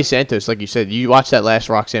Taila Santos, like you said, you watched that last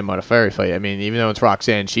Roxanne Modafferi fight. I mean, even though it's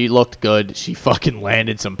Roxanne, she looked good. She fucking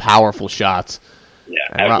landed some powerful shots. Yeah,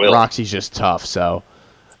 and Roxy's just tough, so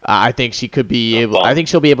I think she could be able. I think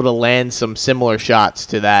she'll be able to land some similar shots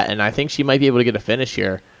to that, and I think she might be able to get a finish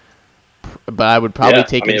here. But I would probably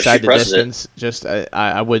take inside the distance. Just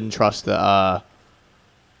I wouldn't trust the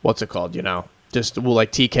what's it called? Just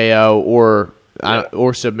like TKO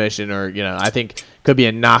or submission, or I think could be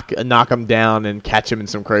a knock him down and catch him in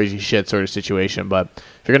some crazy shit sort of situation. But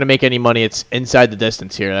if you're gonna make any money, it's inside the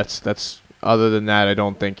distance here. That's other than that, I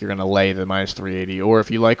don't think you're gonna lay the minus 380. Or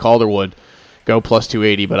if you like Calderwood, go plus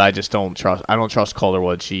 280. But I just don't trust. I don't trust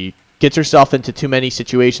Calderwood. She gets herself into too many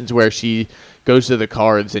situations where she goes to the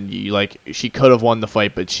cards and she could have won the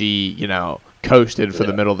fight, but she coasted for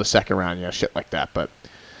the middle of the second round, shit like that. But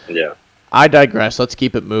I digress. Let's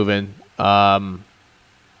keep it moving.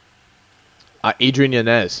 Adrian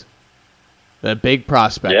Yanez, the big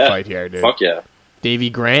prospect fight here, dude. Fuck yeah. Davey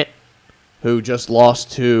Grant, who just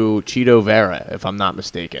lost to Chito Vera, if I'm not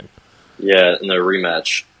mistaken. Yeah, in the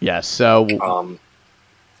rematch. Yes. So.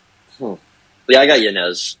 Yeah, I got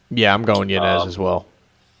Yanez. Yeah, I'm going Yanez as well.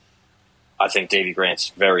 I think Davey Grant's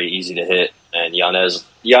very easy to hit, and Yanez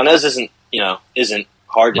isn't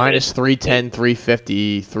hard to minus hit. 310,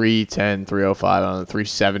 350, 310, 305 on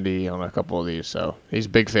 370 on a couple of these, so he's a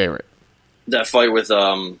big favorite. That fight with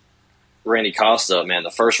Randy Costa, man, the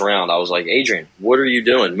first round, I was like, Adrian, what are you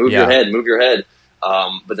doing? Move your head.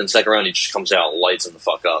 But then second round, he just comes out and lights him the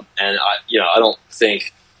fuck up. And I don't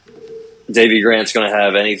think Davey Grant's going to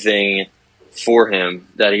have anything for him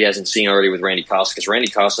that he hasn't seen already with Randy Costa, because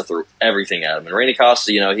Randy Costa threw everything at him. And Randy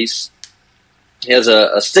Costa, he has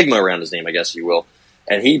a stigma around his name, I guess you will,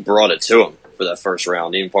 and he brought it to him for that first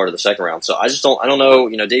round, even part of the second round. So I don't know.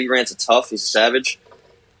 Davey Grant's he's a savage.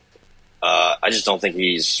 I just don't think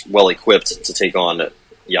he's well equipped to take on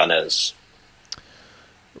Yanez.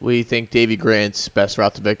 We think Davey Grant's best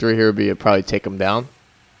route to victory here would be to probably take him down.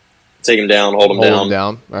 Take him down, hold him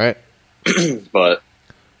down. All right. But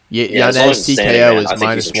Yanez TKO is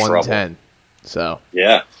minus 110. So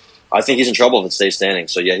yeah, I think he's in trouble if it stays standing.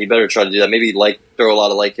 So yeah, he better try to do that. Maybe throw a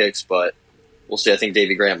lot of leg kicks, but we'll see. I think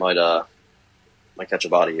Davey Grant might catch a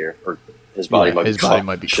body here, or his body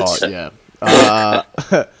might be caught. Yeah.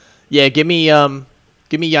 Yeah. Give me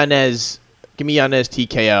Yanez. Give me Yanez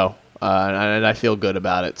TKO, and I feel good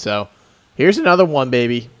about it. So here's another one,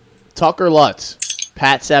 baby. Tucker Lutz,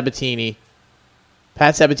 Pat Sabatini.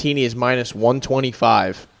 Pat Sabatini is minus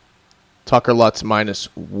 125. Tucker Lutz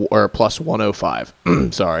plus 105.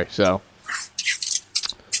 Sorry. So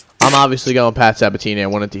I'm obviously going Pat Sabatini. I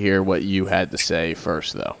wanted to hear what you had to say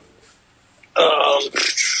first, though.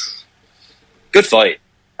 Good fight.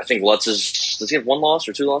 I think Lutz does he have one loss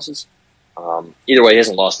or two losses? Either way, he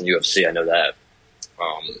hasn't lost in UFC. I know that.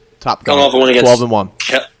 Top coming off a win against 12-1.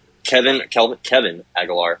 Kevin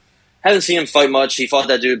Aguilar. Haven't seen him fight much. He fought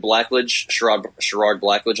that dude Blackledge, Sherrod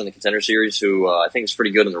Blackledge on the Contender Series, who I think is pretty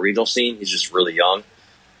good in the regional scene. He's just really young,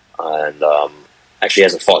 and actually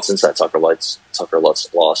hasn't fought since that Tucker Lutz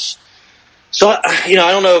loss. So I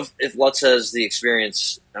don't know if Lutz has the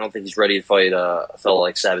experience. I don't think he's ready to fight a fellow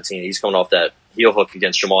like Sabatini. He's coming off that heel hook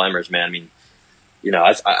against Jamal Emmers, man. I mean,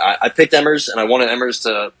 I picked Emmers, and I wanted Emmers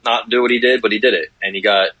to not do what he did, but he did it, and he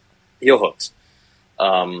got heel hooked.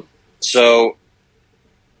 So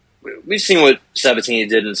we've seen what Sabatini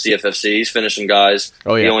did in CFFC. He's finishing guys.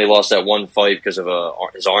 Oh, yeah. He only lost that one fight because of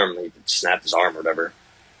his arm. He snapped his arm or whatever.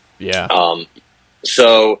 Yeah.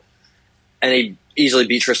 And he easily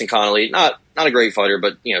beat Tristan Connolly. Not a great fighter,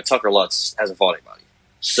 but Tucker Lutz hasn't fought anybody.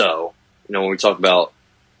 So when we talk about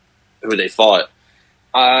who they fought,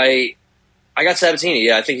 I got Sabatini.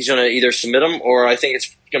 Yeah, I think he's going to either submit him, or I think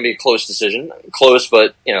it's going to be a close decision. Close,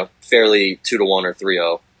 but fairly 2-1 or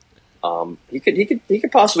 3-0. He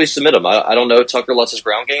could possibly submit him. I don't know Tucker Lutz's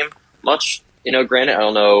ground game much. Granted, I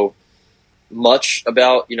don't know much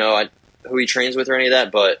about who he trains with or any of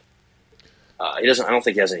that, but he doesn't. I don't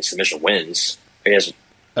think he has any submission wins. He has.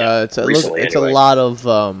 It's a lot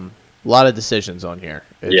of decisions on here.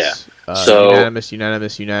 It's, so unanimous.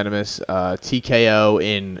 TKO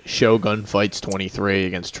in Shogun Fights 23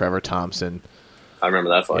 against Trevor Thompson. I remember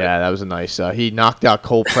that fight. Yeah, that was a nice. He knocked out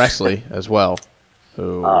Cole Presley as well.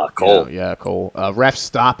 Who? Cole. Cole. Ref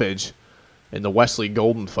stoppage in the Wesley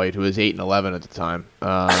Golden fight, who was 8-11 at the time.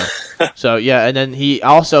 So yeah, and then he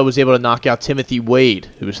also was able to knock out Timothy Wade,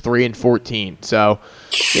 who was 3-14. So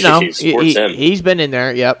he's been in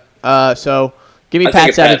there. Yep. So Give me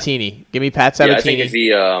Pat Sabatini. Give me Pat Sabatini. Yeah, I think if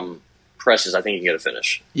he presses, I think he can get a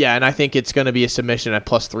finish. Yeah, and I think it's going to be a submission at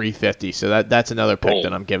plus 350. So that's another pick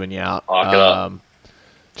that I'm giving you out. Lock it up.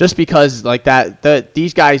 Just because like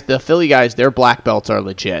these guys, the Philly guys, their black belts are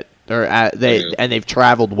legit. And they've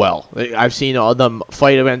traveled well. I've seen all them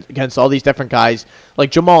fight against all these different guys,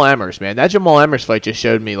 like Jamal Emmers. Man, that Jamal Emmers fight just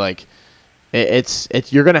showed me like it's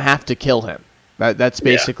you're gonna have to kill him. That's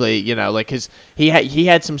basically like because he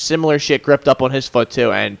had some similar shit gripped up on his foot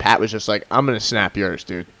too, and Pat was just like, I'm gonna snap yours,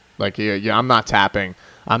 dude. Like I'm not tapping.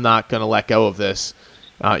 I'm not gonna let go of this.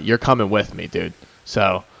 You're coming with me, dude.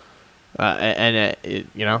 So and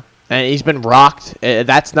he's been rocked.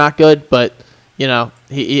 That's not good, but.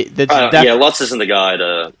 Lutz isn't the guy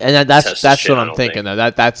to. And that's what I'm thinking. Though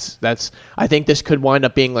that's I think this could wind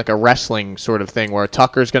up being like a wrestling sort of thing where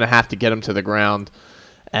Tucker's going to have to get him to the ground,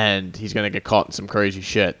 and he's going to get caught in some crazy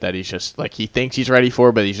shit that he's just like he thinks he's ready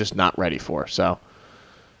for, but he's just not ready for. So,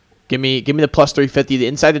 give me the plus 350. The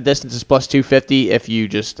inside the distance is plus 250. If you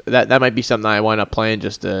just that might be something I wind up playing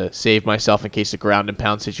just to save myself in case a ground and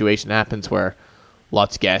pound situation happens where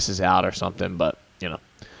Lutz gasses out or something. But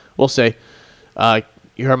we'll see.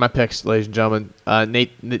 You heard my picks, ladies and gentlemen.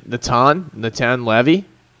 Natan Levy.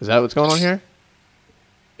 Is that what's going on here?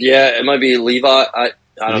 Yeah, it might be Levi. I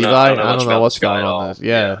don't know. I don't know what's going on this.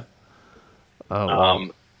 Yeah. Oh, wow.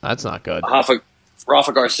 That's not good.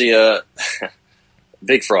 Rafa Garcia,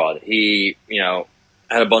 big fraud. He,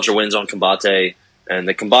 had a bunch of wins on Combate, and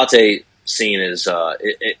the Combate scene is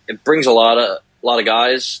it brings a lot of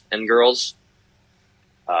guys and girls.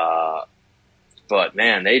 But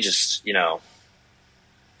man, they just they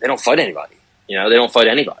don't fight anybody. They don't fight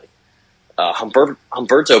anybody. Humberto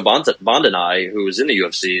Bondanai, who was in the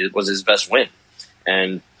UFC, was his best win.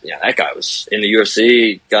 And that guy was in the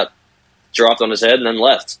UFC, got dropped on his head, and then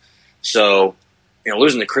left. So,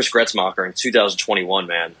 losing to Chris Gretzmacher in 2021,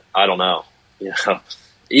 man, I don't know.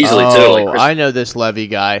 Easily too. Like I know this Levy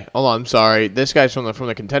guy. Hold on, I'm sorry. This guy's from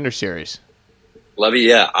the Contender Series. Levy,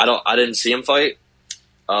 yeah, I didn't see him fight,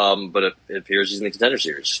 but it appears he's in the Contender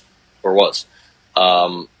Series or was.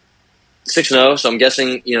 6-0, so I'm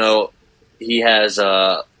guessing he has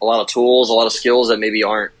a lot of tools, a lot of skills that maybe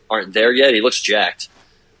aren't there yet. He looks jacked.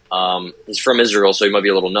 He's from Israel, so he might be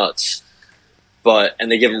a little nuts.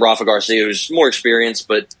 And they give him Rafa Garcia, who's more experienced,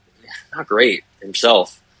 but not great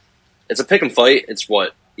himself. It's a pick 'em fight. It's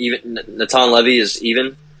even Natan Levy is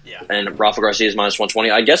even, and Rafa Garcia is minus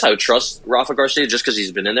 120. I guess I would trust Rafa Garcia just because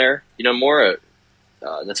he's been in there, more.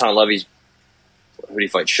 Natan Levy's. Who do you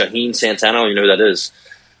fight? Shaheen Santana? I don't even know who that is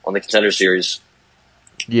on the Contender Series.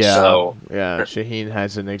 Yeah. So, Shaheen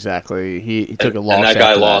hasn't exactly. He took a loss. And that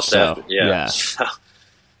guy lost after. Yeah.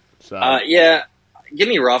 Give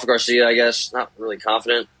me Rafa Garcia, I guess. Not really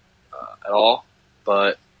confident at all,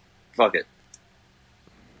 but fuck it.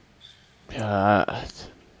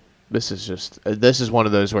 This is one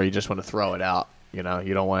of those where you just want to throw it out. You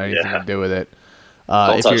don't want anything to do with it.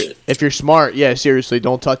 If you're smart, seriously,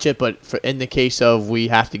 don't touch it. But in the case of we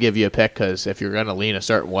have to give you a pick because if you're going to lean a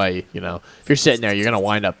certain way, if you're sitting there, you're going to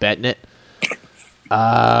wind up betting it.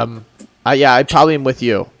 I probably am with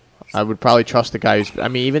you. I would probably trust the guy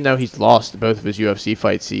even though he's lost both of his UFC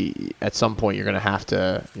fights, at some point you're going to have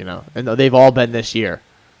to, and they've all been this year.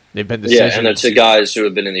 They've been decisions. Yeah, and they're two guys who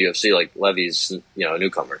have been in the UFC, like Levy's, a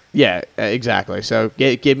newcomer. Yeah, exactly. So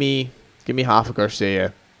give me Rafa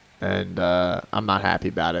Garcia. And I'm not happy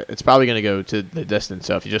about it. It's probably going to go to the distance.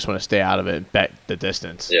 So if you just want to stay out of it and bet the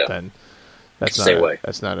distance, then that's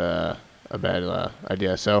not a bad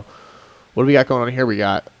idea. So what do we got going on here? We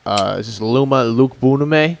got is this Luma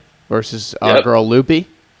Lukebuname versus our girl Loopy.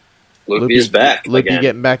 Loopy is back. Loopy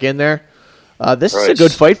getting back in there. This is a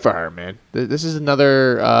good fight for her, man. This is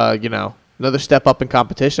another another step up in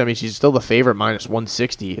competition. I mean, she's still the favorite, minus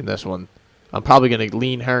 160 in this one. I'm probably going to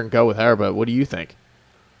lean her and go with her. But what do you think?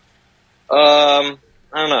 I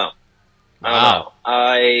don't know.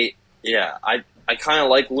 I kind of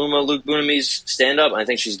like Luma Lukebunami's stand-up. I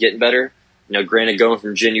think she's getting better. Granted, going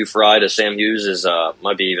from Jin Yu Fry to Sam Hughes is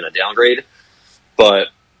might be even a downgrade. But,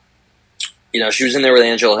 she was in there with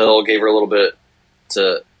Angela Hill, gave her a little bit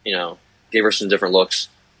to, gave her some different looks.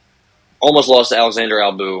 Almost lost to Alexander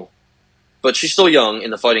Albu. But she's still young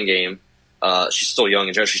in the fighting game. She's still young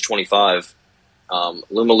in general. She's 25.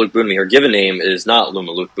 Luma Lukebunami, her given name is not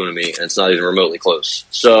Luma Lukebunami, and it's not even remotely close.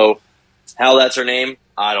 So, how that's her name,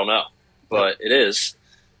 I don't know, but it is.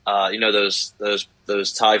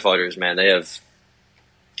 Those Thai fighters, man, they have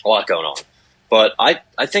a lot going on. But I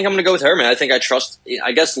think I'm going to go with her, man. I think I trust.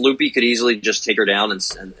 I guess Loopy could easily just take her down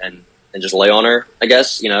and just lay on her. I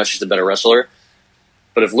guess she's the better wrestler.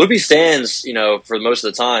 But if Loopy stands, for most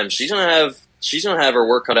of the time, she's going to have she's gonna have her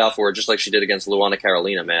work cut out for her, just like she did against Luana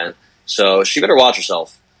Carolina, man. So she better watch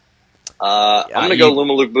herself. I'm gonna go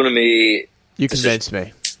Luma Lookboonmee. You convinced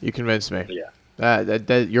me. You convinced me. Yeah.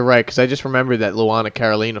 You're right, because I just remembered that Luana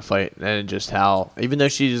Carolina fight and just how, even though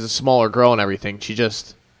she's a smaller girl and everything, she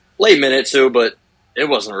just late minute too, but it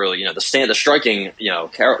wasn't really, the striking,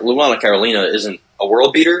 Luana Carolina isn't a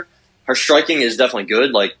world beater. Her striking is definitely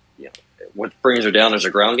good. Like, what brings her down is her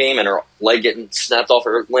ground game and her leg getting snapped off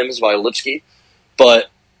her limbs by Lipski. But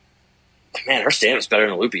man, her stand-up is better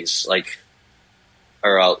than Lupi's.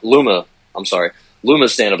 Luma. I'm sorry,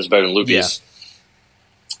 Luma's stand-up is better than Lupi's.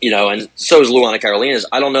 Yeah. And so is Luana Carolina's.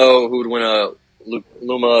 I don't know who would win a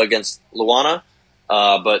Luma against Luana,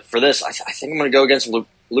 but for this, I think I'm going to go against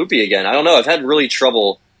Loopy again. I don't know. I've had really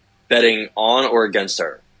trouble betting on or against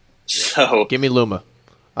her. So give me Luma.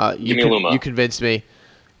 Give me Luma. You convinced me.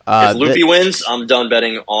 If Loopy wins, I'm done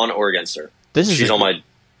betting on or against her. She's on my.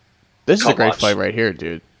 This is a great fight right here,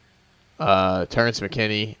 dude. Terrence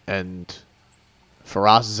McKinney and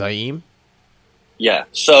Faraz Zaim. Yeah.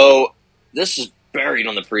 So this is buried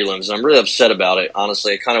on the prelims, and I'm really upset about it.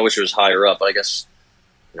 Honestly, I kind of wish it was higher up, but I guess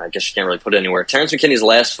you can't really put it anywhere. Terrence McKinney's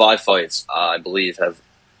last 5 fights, I believe, have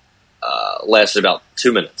lasted about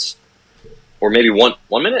 2 minutes, or maybe one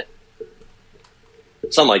minute,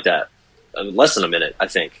 something like that. Less than a minute, I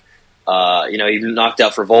think. He knocked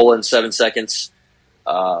out Frevola in 7 seconds.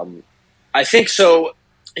 I think so.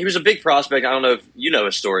 He was a big prospect. I don't know if you know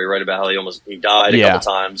his story, right? About how he died a couple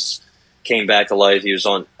times, came back to life. He was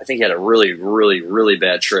on. I think he had a really, really, really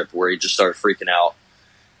bad trip where he just started freaking out,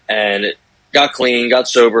 and got clean, got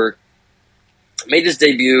sober, made his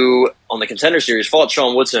debut on the Contender Series. Fought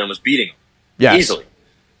Sean Woodson and was beating him easily.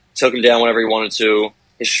 Took him down whenever he wanted to.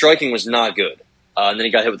 His striking was not good. And then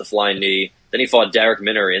he got hit with the flying knee. Then he fought Derek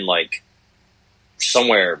Minner in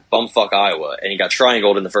somewhere bumfuck Iowa, and he got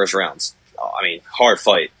triangled in the first rounds. Hard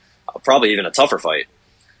fight, probably even a tougher fight.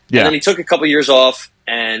 Yeah. And then he took a couple years off,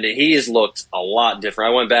 and he has looked a lot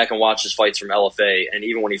different. I went back and watched his fights from LFA, and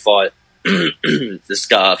even when he fought this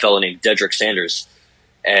fellow named Dedrick Sanders,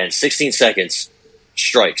 and 16 seconds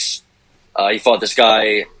strikes. He fought this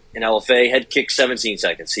guy in LFA, head kick 17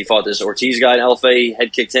 seconds. He fought this Ortiz guy in LFA,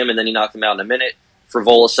 head kicked him, and then he knocked him out in a minute.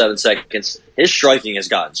 Frevola, 7 seconds. His striking has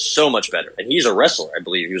gotten so much better. And he's a wrestler, I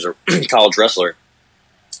believe. He was a college wrestler.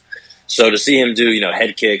 So to see him do,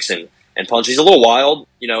 head kicks and punch, he's a little wild.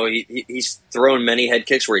 He's thrown many head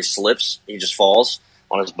kicks where he slips. He just falls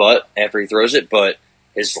on his butt after he throws it. But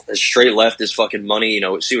his straight left is fucking money.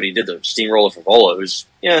 See what he did to Steamroller Frevola, who's,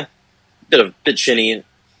 bit chinny.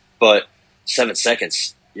 But 7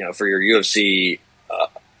 seconds, for your UFC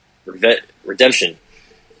redemption.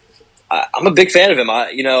 I'm a big fan of him.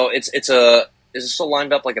 Is it still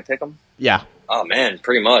lined up like a pick'em? Yeah. Oh man,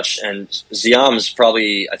 pretty much. And Ziam's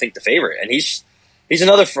probably, I think, the favorite. And he's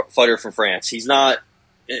another fighter from France. He's not,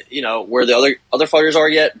 where the other fighters are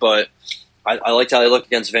yet. But I liked how he looked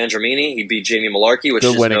against Vendramini. He beat Jamie Malarkey, which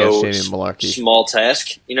is no small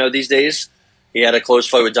task. These days. He had a close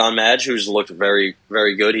fight with Don Madge, who's looked very,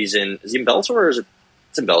 very good. Is he in Bellator or is it?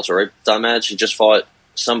 It's in Bellator, right? Don Madge. He just fought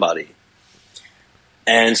somebody.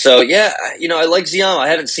 And so, I like Ziam. I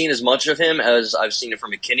haven't seen as much of him as I've seen it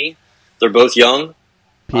from McKinney. They're both young.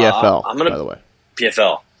 PFL, by the way.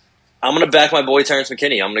 PFL. I'm going to back my boy Terrence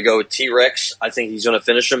McKinney. I'm going to go with T-Rex. I think he's going to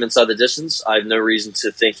finish him inside the distance. I have no reason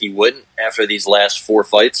to think he wouldn't after these last 4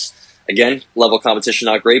 fights. Again, level of competition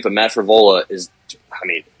not great, but Matt Frevola is,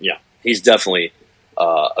 he's definitely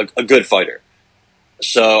a good fighter.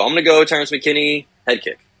 So I'm going to go Terrence McKinney, head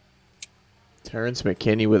kick. Terrence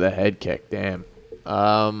McKinney with a head kick, damn.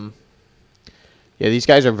 These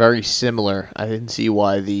guys are very similar. I didn't see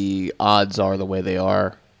why the odds are the way they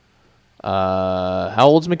are. How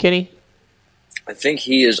old's McKinney? I think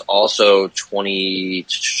he is also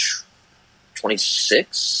 26,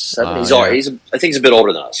 7. I think he's a bit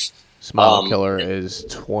older than us. Smile Killer is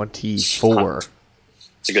 24.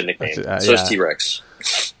 It's a good nickname. So is T-Rex.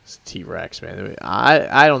 It's T-Rex, man.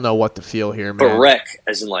 I don't know what to feel here, man. But wreck,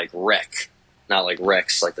 as in wreck. Not like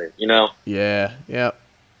Rex, Yeah.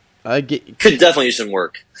 Could definitely use some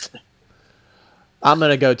work. I'm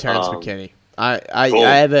gonna go Terrence McKinney.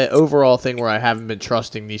 I have an overall thing where I haven't been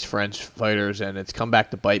trusting these French fighters, and it's come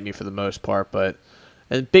back to bite me for the most part. But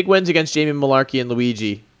and big wins against Jamie Malarkey and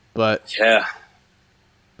Luigi. But yeah,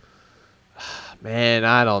 man,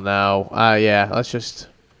 I don't know. Let's just.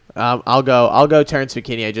 I'll go Terrence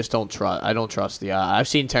McKinney. I just don't trust. I don't trust the. I've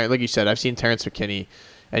seen like you said. I've seen Terrence McKinney,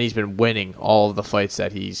 and he's been winning all of the fights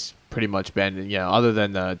that he's pretty much been. Other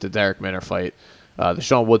than the Derek Minner fight, the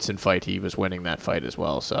Sean Woodson fight, he was winning that fight as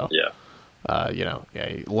well. So yeah.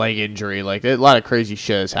 leg injury. Like a lot of crazy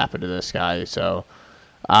shit has happened to this guy. So,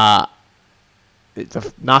 it's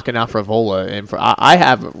knocking out Frevola, and I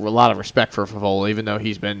have a lot of respect for Frevola, even though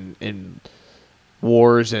he's been in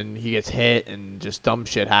wars and he gets hit and just dumb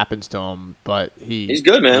shit happens to him. But he's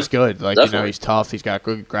good, man. He's good. Like Definitely. he's tough. He's got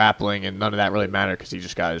good grappling, and none of that really mattered because he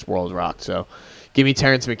just got his world rocked. So, give me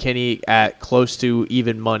Terrence McKinney at close to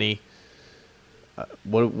even money.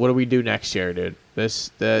 What do we do next year, dude?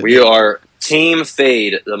 We are team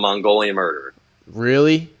fade the Mongolian Murderer.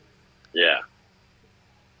 Really? Yeah.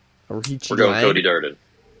 We're going Lang? Cody Durden.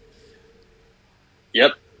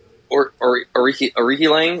 Yep. Or Ariki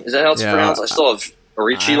Lang? Is that how it's pronounced? I still have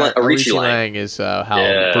Ariki Lang is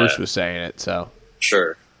how Bruce was saying it. So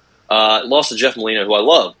sure. Lost to Jeff Molina, who I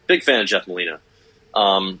love. Big fan of Jeff Molina.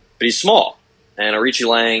 But he's small. And Ariki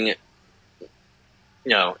Lang, if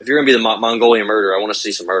you're going to be the Mongolian Murderer, I want to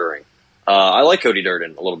see some murdering. I like Cody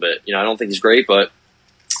Durden a little bit. I don't think he's great, but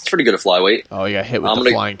he's pretty good at flyweight. Oh, he got hit with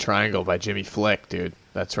the flying triangle by Jimmy Flick, dude.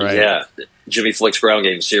 That's right. Yeah, Jimmy Flick's ground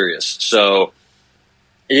game is serious. So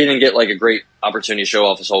he didn't get like a great opportunity to show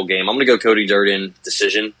off his whole game. I'm going to go Cody Durden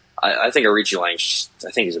decision. I think Ariki Lang,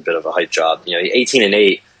 I think he's a bit of a hype job. He's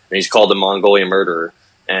 18-8, and he's called the Mongolian Murderer.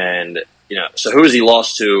 And, so who has he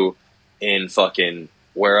lost to in fucking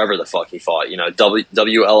wherever the fuck he fought?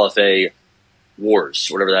 WLFA Wars,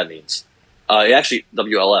 whatever that means. Actually,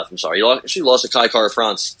 WLF, I'm sorry. He actually lost to Kai Kara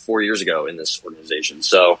France 4 years ago in this organization.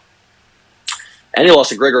 So, and he lost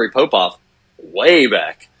to Gregory Popov way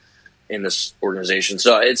back in this organization.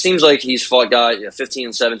 So it seems like he's fought guy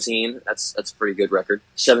 15-17. That's a pretty good record.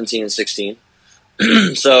 17-16.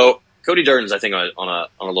 So Cody Durden's, I think, on a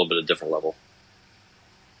little bit of different level.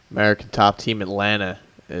 American Top Team Atlanta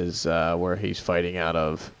is where he's fighting out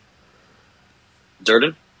of.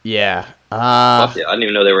 Durden? Yeah. Fuck yeah. I didn't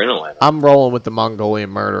even know they were in Atlanta. I'm rolling with the Mongolian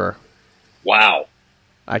Murderer. Wow.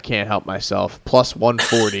 I can't help myself. Plus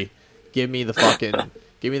 140. Give me the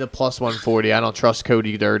plus 140. I don't trust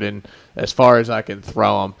Cody Durden as far as I can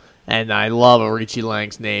throw him. And I love Ariki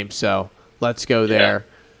Lang's name, so let's go there. Yeah.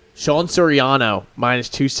 Sean Soriano, minus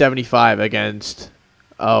 275 against...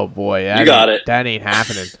 Oh, boy. You got it. That ain't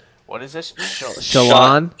happening. What is this?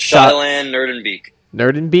 Shailan Nerdenbeek.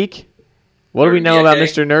 Nerdenbeek? What do we know about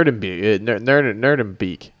Mr.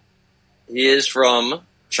 Nerdenbeek? He is from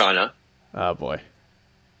China. Oh, boy.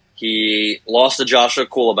 He lost to Joshua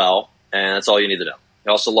Kulabau, and that's all you need to know. He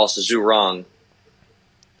also lost to Zhu Rong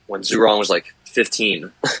when Zhu Rong was like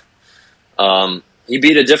 15. He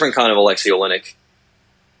beat a different kind of Alexei Oleinik.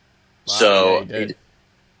 Wow, So yeah,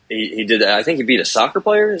 he did. I think he beat a soccer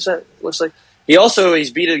player. Is that looks like?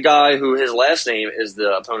 He's beat a guy who his last name is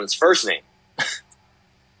the opponent's first name.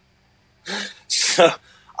 So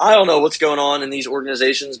I don't know what's going on in these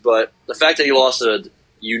organizations, but the fact that he lost a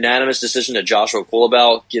unanimous decision to Joshua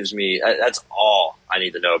Kulabau gives me that's all I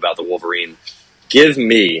need to know about the Wolverine. Give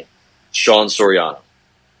me Sean Soriano.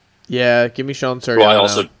 Yeah, give me Sean Soriano. Who I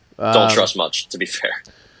also don't trust much, to be fair.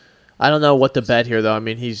 I don't know what to bet here, though. I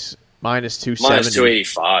mean, he's minus 270. Minus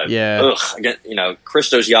 285. Yeah. Ugh. Again,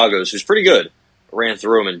 Christos Yagos, who's pretty good, ran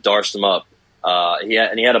through him and darsed him up. He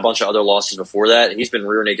had a bunch of other losses before that. He's been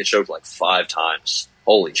rear naked choked like 5 times.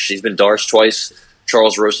 Holy shit. He's been darsed twice.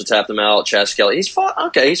 Charles Rosa tapped him out. Chaz Kelly. He's fought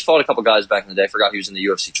a couple guys back in the day. I forgot he was in the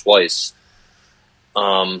UFC twice.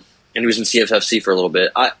 And he was in CFFC for a little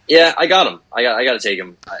bit. I got him. I got to take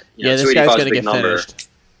him. This guy's going to get finished.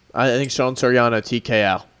 I think Sean Soriano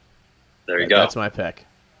TKO. There you go. That's my pick.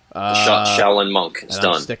 Shaolin Monk. It's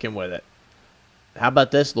done. I'm sticking with it. How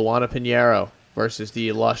about this? Luana Pinheiro versus the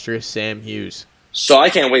illustrious Sam Hughes. So I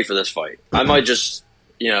can't wait for this fight. I might just,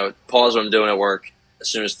 pause what I'm doing at work as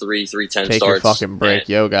soon as 3:10 starts. Take your fucking break,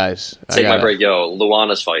 yo, guys. Take my break, yo.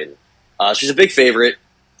 Luana's fighting. She's a big favorite.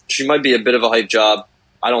 She might be a bit of a hype job.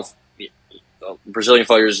 Brazilian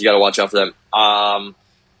fighters, you got to watch out for them.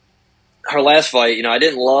 Her last fight, I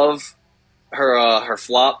didn't love her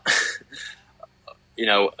flop.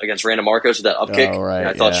 Against Randa Marcos with that up kick. Oh, right,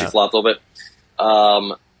 I thought she flopped a little bit.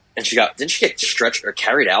 And didn't she get stretched or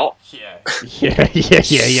carried out? Yeah.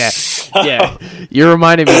 Yeah. You're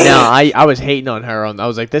reminding me now. I was hating on her. I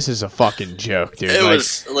was like, this is a fucking joke, dude.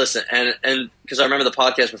 Listen, and because I remember the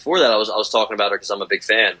podcast before that, I was talking about her because I'm a big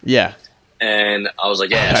fan. Yeah. And I was like,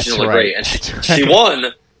 yeah, That's she's doing right. great. And she won,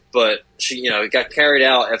 but she, got carried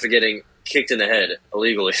out after getting kicked in the head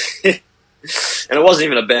illegally. And it wasn't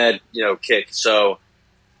even a bad, kick. So,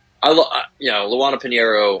 Luana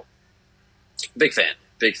Pinheiro, big fan.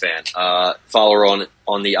 Follow her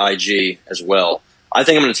on the IG as well. I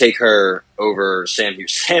think I'm going to take her over Sam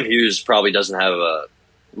Hughes. Sam Hughes probably doesn't have a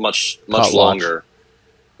much longer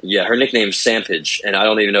Yeah, her nickname's Sampage, and I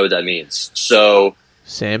don't even know what that means. So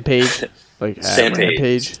Sampage, like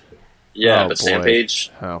Sampage. Yeah, oh, but boy.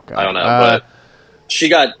 Sampage. Oh god, I don't know, but she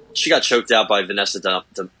got choked out by Vanessa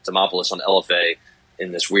Demopoulos on LFA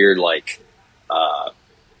in this weird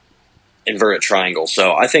inverted triangle.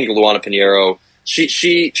 So I think Luana Pinheiro,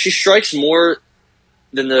 she strikes more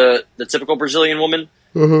than the typical Brazilian woman,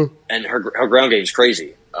 and her ground game's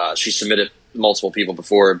crazy. She submitted multiple people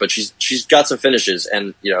before, but she's got some finishes,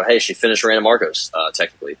 and hey, she finished Randa Marcos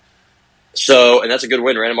technically. So, and that's a good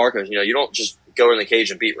win, Randa Marcos. You don't just go in the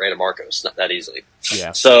cage and beat Randa Marcos not that easily.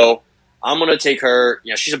 Yeah. So I'm going to take her.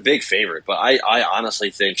 She's a big favorite, but I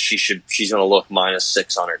honestly think she's going to look minus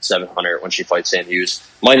 600, 700 when she fights Sam Hughes.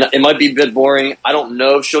 It might be a bit boring. I don't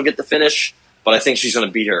know if she'll get the finish, but I think she's going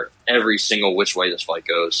to beat her every single which way this fight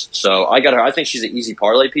goes. So I got her. I think she's an easy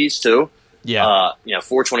parlay piece too. Yeah.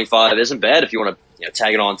 425 isn't bad if you want to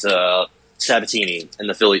tag it on to Sabatini and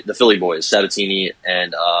the Philly boys, Sabatini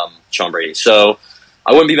and Sean Brady. So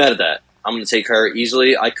I wouldn't be mad at that. I'm going to take her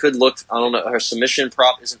easily. I could look. I don't know. Her submission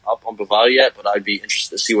prop isn't up on Bovada yet, but I'd be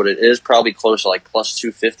interested to see what it is. Probably close to plus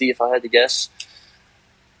 250 if I had to guess.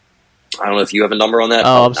 I don't know if you have a number on that.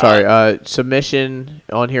 Oh, I'm sorry. Submission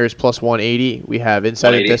on here is plus 180. We have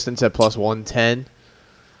inside the distance at plus 110.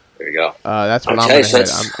 There you go. That's what I'm going to hit.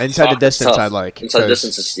 Inside the distance, I like. Inside the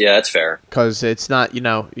distance is that's fair. Because it's not,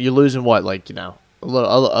 you're losing what, a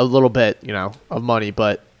little bit, of money,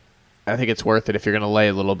 but I think it's worth it if you're going to lay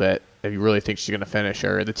a little bit. If you really think she's going to finish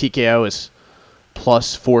her, the TKO is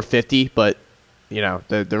plus 450, but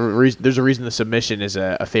the reason there's a reason the submission is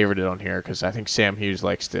a favorite on here because I think Sam Hughes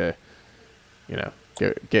likes to,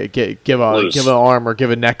 give an arm or give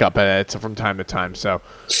a neck up at it from time to time. So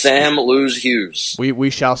Sam Hughes. We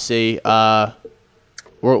shall see.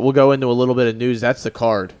 We'll go into a little bit of news. That's the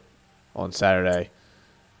card on Saturday.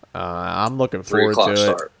 I'm looking forward to it.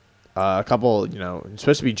 Start. A couple, it's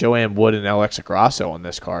supposed to be Joanne Wood and Alexa Grasso on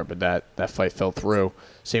this card, but that fight fell through.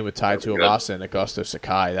 Same with Tai Tuivasa and Augusto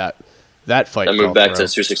Sakai. That fight that moved back to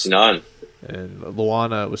 269. And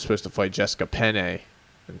Luana was supposed to fight Jessica Penne,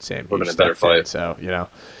 and Sam would have Hughes been a better fight. So yeah,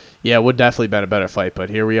 it would definitely been a better fight. But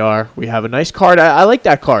here we are. We have a nice card. I like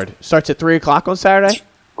that card. Starts at 3:00 on Saturday.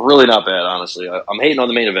 Really not bad, honestly. I'm hating on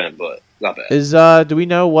the main event, but not bad. Do we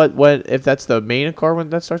know what if that's the main card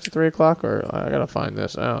when that starts at 3:00, or I gotta find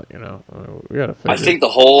this out? We gotta figure. I think the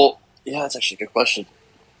whole. Yeah, that's actually a good question.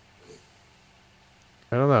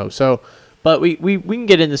 I don't know. So, but we can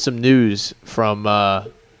get into some news from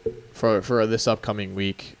for this upcoming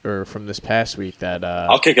week or from this past week that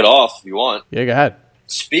I'll kick it off if you want. Yeah, go ahead.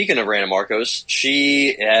 Speaking of Randa Marcos,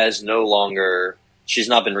 she's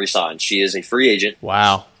not been re-signed. She is a free agent.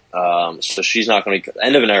 Wow. So she's not going to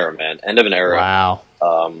end of an era, man. End of an era. Wow.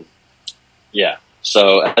 Yeah.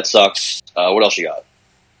 So that sucks. What else you got?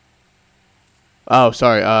 Oh,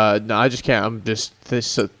 sorry. No, I just can't. I'm just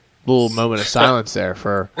this little moment of silence there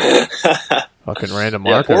for fucking Randa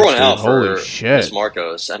Marcos. Yeah, pour one out Holy for shit. Miss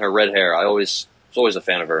Marcos and her red hair. I was always a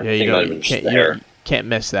fan of her. Yeah, you can't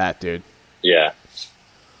miss that, dude. Yeah.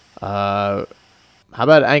 How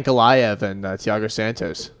about Ankalaev and Thiago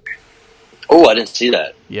Santos? Oh, I didn't see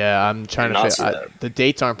that. Yeah, I'm trying to figure. The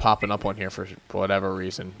dates aren't popping up on here for whatever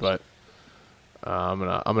reason, but I'm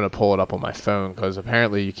gonna pull it up on my phone because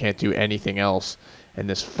apparently you can't do anything else in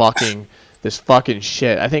this fucking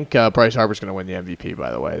shit. I think Bryce Harper's gonna win the MVP.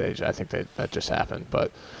 By the way, I think that just happened,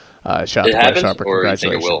 but shout out to Bryce Harper.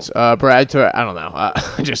 Congratulations, Brad. I don't know.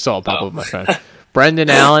 I just saw it pop up on my phone. Brendan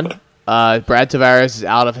Allen. Brad Tavares is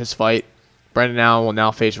out of his fight. Brendan Allen will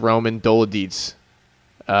now face Roman Dolidze.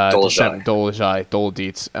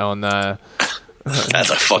 Dolidze on that's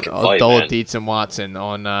a fucking fight, Dolidze and Watson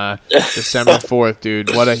on December 4th,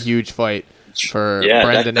 dude. What a huge fight for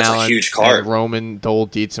Brendan Allen, a huge card. And Roman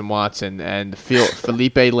Dolidze and Watson, and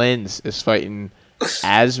Felipe Lins is fighting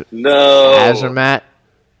Azermat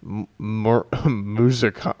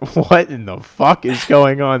Muzaka. What in the fuck is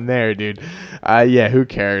going on there, dude? Yeah, who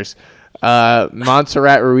cares?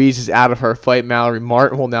 Montserrat Ruiz is out of her fight. Mallory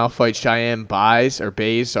Martin will now fight Cheyenne Bays.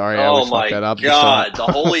 Sorry, I always fuck that up. Oh my god, the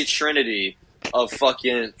holy trinity of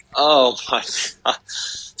fucking. Oh my god.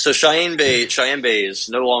 So Cheyenne Bays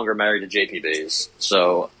no longer married to JP Bays.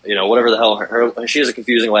 So whatever the hell she has a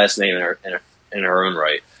confusing last name in her own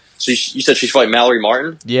right. So you said she's fighting Mallory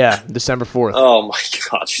Martin? Yeah, December 4th. Oh my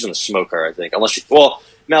god, she's gonna smoke her. I think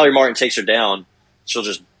Mallory Martin takes her down, she'll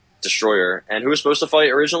just destroy her. And who was supposed to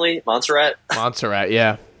fight originally? Montserrat,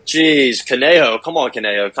 yeah. Jeez, Conejo. Come on,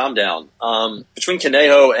 Conejo. Calm down. Between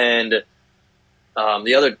Conejo and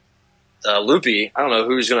the other Loopy, I don't know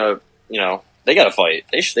who's going to, they got to fight.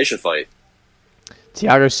 They should fight.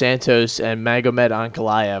 Thiago Santos and Magomed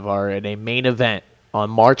Ankalaev are in a main event on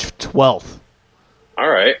March 12th. All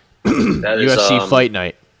right. That is UFC Fight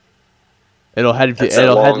Night. It'll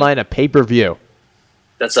headline a pay-per-view.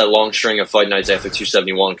 That's that long string of fight nights after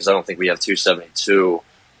 271 because I don't think we have 272.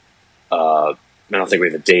 I don't think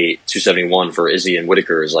we have a date. 271 for Izzy and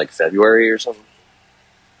Whitaker is like February or something.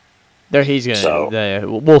 There he's gonna.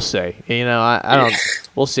 We'll see. You know, I don't.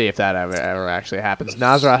 We'll see if that ever actually happens.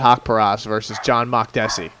 Nasrat Haqparast versus John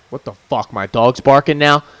Makdessi. What the fuck? My dog's barking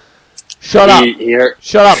now. Shut up.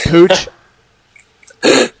 Shut up, Pooch.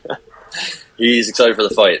 He's excited for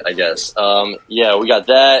the fight, I guess. Yeah, we got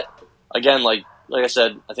that. Again, like I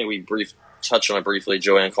said, I think we touched on it briefly.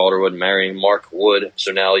 Joanne Calderwood marrying Mark Wood.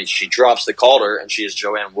 So now she drops the Calder, and she is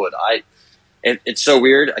Joanne Wood. It's so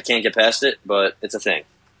weird. I can't get past it, but it's a thing.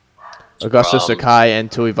 Augusta Sakai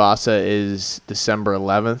and Tuivasa is December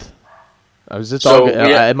 11th.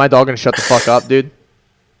 Am my dog going to shut the fuck up, dude?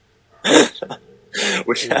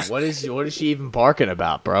 What is she even barking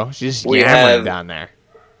about, bro? She's just yammering down there.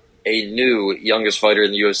 A new youngest fighter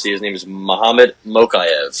in the UFC. His name is Muhammad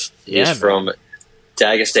Mokaev. He's from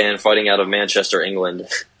Dagestan, fighting out of Manchester, England.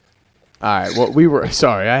 All right. Well,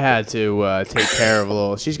 sorry. I had to take care of a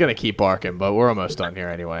little. She's gonna keep barking, but we're almost done here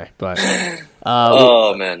anyway. But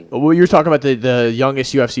man. Well, you're talking about the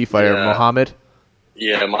youngest UFC fighter, Muhammad.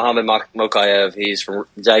 Yeah, Muhammad Mokaev. He's from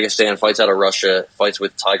Dagestan, fights out of Russia, fights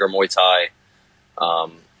with Tiger Muay Thai. I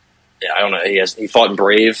don't know. He fought in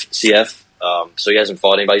Brave CF. So he hasn't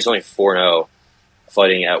fought anybody. He's only 4-0,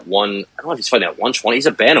 fighting at one. I don't know if he's fighting at 120. He's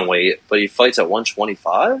a bantamweight, but he fights at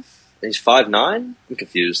 125. He's 5'9". I'm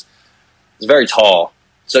confused. He's very tall.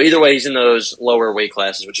 So either way, he's in those lower weight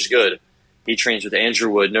classes, which is good. He trains with Andrew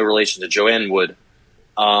Wood, no relation to Joanne Wood.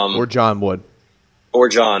 Or John Wood. Or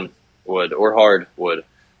John Wood. Or Hard Wood.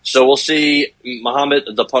 So we'll see Muhammad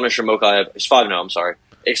the Punisher Mokaev. He's 5-0, I'm sorry.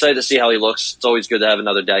 Excited to see how he looks. It's always good to have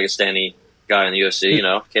another Dagestani guy in the UFC, you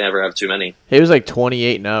know. Can't ever have too many. He was like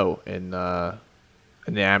 28-0 in the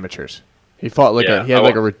amateurs. He fought he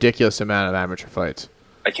had a ridiculous amount of amateur fights.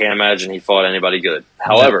 I can't imagine he fought anybody good.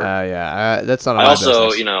 However, that's not. I also,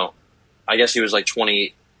 business. I guess he was like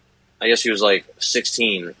 20. I guess he was like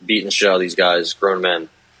 16, beating the shit out of these guys, grown men.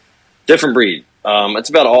 Different breed. That's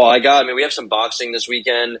about all I got. I mean, we have some boxing this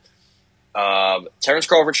weekend. Terrence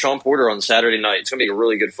Crawford, Sean Porter on Saturday night. It's going to be a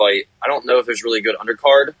really good fight. I don't know if there's really good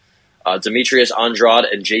undercard. Demetrius Andrade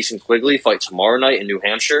and Jason Quigley fight tomorrow night in New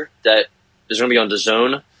Hampshire. That is going to be on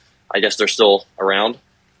DAZN. I guess they're still around.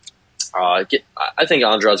 I think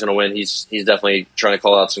Andrade's going to win. He's definitely trying to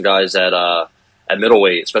call out some guys at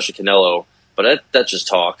middleweight, especially Canelo. But that's just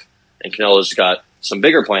talk. And Canelo's got some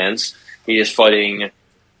bigger plans. He is fighting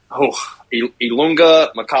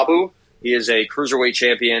Ilunga Makabu. He is a cruiserweight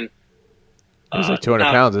champion. He's like 200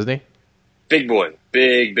 pounds, isn't he? Big boy.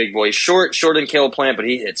 Big boy. He's shorter than Caleb Plant, but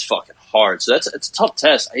he hits fucking hard. So it's a tough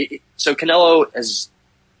test. So Canelo is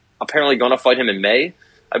apparently going to fight him in May,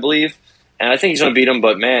 I believe. And I think he's going to beat him,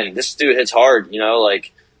 but man, this dude hits hard.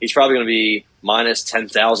 He's probably going to be minus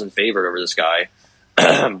 10,000 favorite over this guy.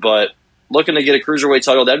 But looking to get a cruiserweight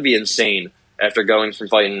title, that'd be insane after going from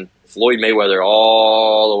fighting Floyd Mayweather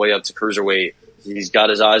all the way up to cruiserweight. He's got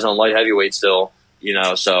his eyes on light heavyweight still,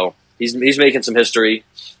 so he's making some history.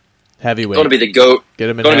 Heavyweight. Going to be the GOAT. Get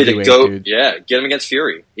him in going to be the GOAT. Dude. Yeah, get him against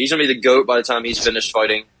Fury. He's going to be the GOAT by the time he's finished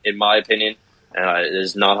fighting, in my opinion. It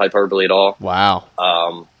is not hyperbole at all.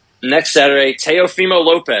 Wow. Next Saturday, Teofimo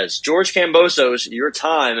Lopez, George Kambosos. Your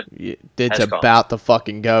time. It's about to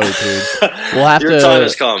fucking go, dude. Your time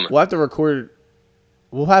has come. We'll have to record.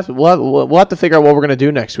 We'll have to figure out what we're gonna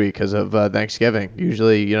do next week because of Thanksgiving.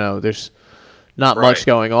 Usually, there's not much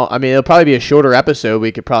going on. I mean, it'll probably be a shorter episode.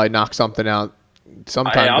 We could probably knock something out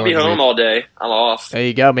sometime. I'll be home all day. I'm off. There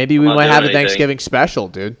you go. Maybe we might have a Thanksgiving special,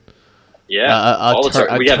 dude. Yeah,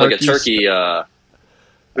 we have like a turkey.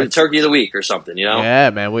 The turkey of the week or something, Yeah,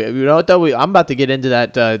 man. You know what though? I'm about to get into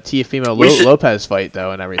that Teofimo Lopez fight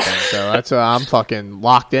though and everything. So that's I'm fucking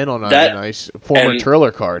locked in on a nice former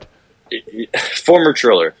Triller card. Former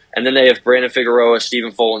Triller, and then they have Brandon Figueroa,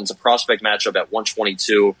 Stephen Fulton's a prospect matchup at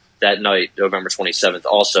 122 that night, November 27th.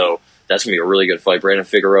 Also, that's gonna be a really good fight. Brandon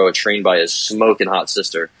Figueroa trained by his smoking hot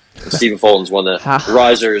sister, and Stephen Fulton's one of the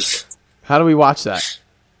risers. How do we watch that?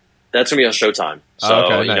 That's going to be on Showtime.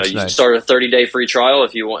 So, you can start a 30-day free trial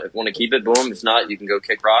if you want to keep it. Boom. If not, you can go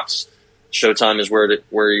kick rocks. Showtime is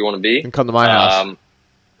where you want to be. And come to my house.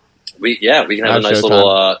 We can have a nice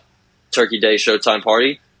little Turkey Day Showtime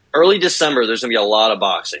party. Early December, there's going to be a lot of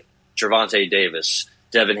boxing. Gervonta Davis,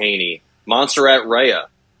 Devin Haney, Montserrat Rea,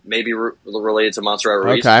 maybe related to Montserrat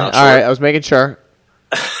Ruiz. Okay, all right. I was making sure.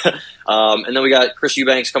 And then we got Chris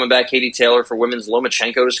Eubanks coming back, Katie Taylor for women's.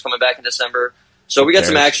 Lomachenko is coming back in December. So we got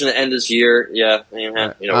some action at the end of this year. Yeah, you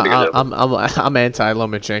know, what are you gonna do? I'm anti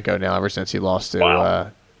Lomachenko now. Ever since he lost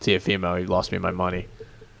to Tiafimo, he lost me my money.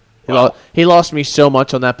 He lost me so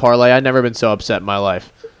much on that parlay. I've never been so upset in my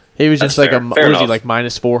life. He was just like like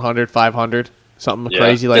minus 400, 500, something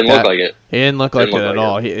crazy like that. Didn't look like it. He didn't look like it at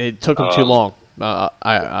all. It took him too long.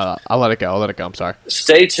 I'll let it go. I'm sorry.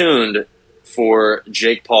 Stay tuned for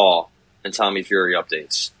Jake Paul and Tommy Fury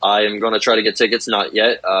updates. I am going to try to get tickets. Not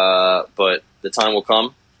yet, but the time will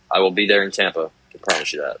come. I will be there in Tampa. I can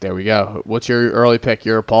promise you that. There we go. What's your early pick?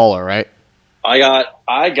 You're a Pauler, right?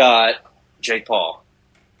 I got Jake Paul.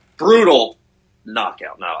 Brutal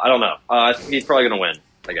knockout. No, I don't know. He's probably going to win,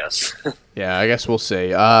 I guess. Yeah, I guess we'll see.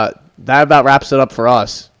 That about wraps it up for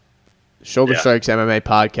us. Shoulder Strikes MMA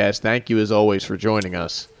podcast. Thank you as always for joining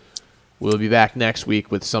us. We'll be back next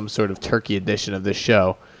week with some sort of turkey edition of this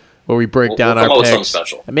show where we break down our picks. Something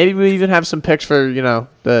special. And maybe we even have some picks for, the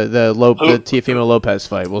Teofimo Lopez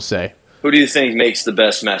fight. We'll see. Who do you think makes the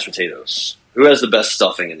best mashed potatoes? Who has the best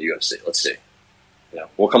stuffing in the UFC? Let's see. Yeah,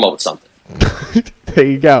 we'll come up with something. There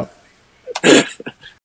you go.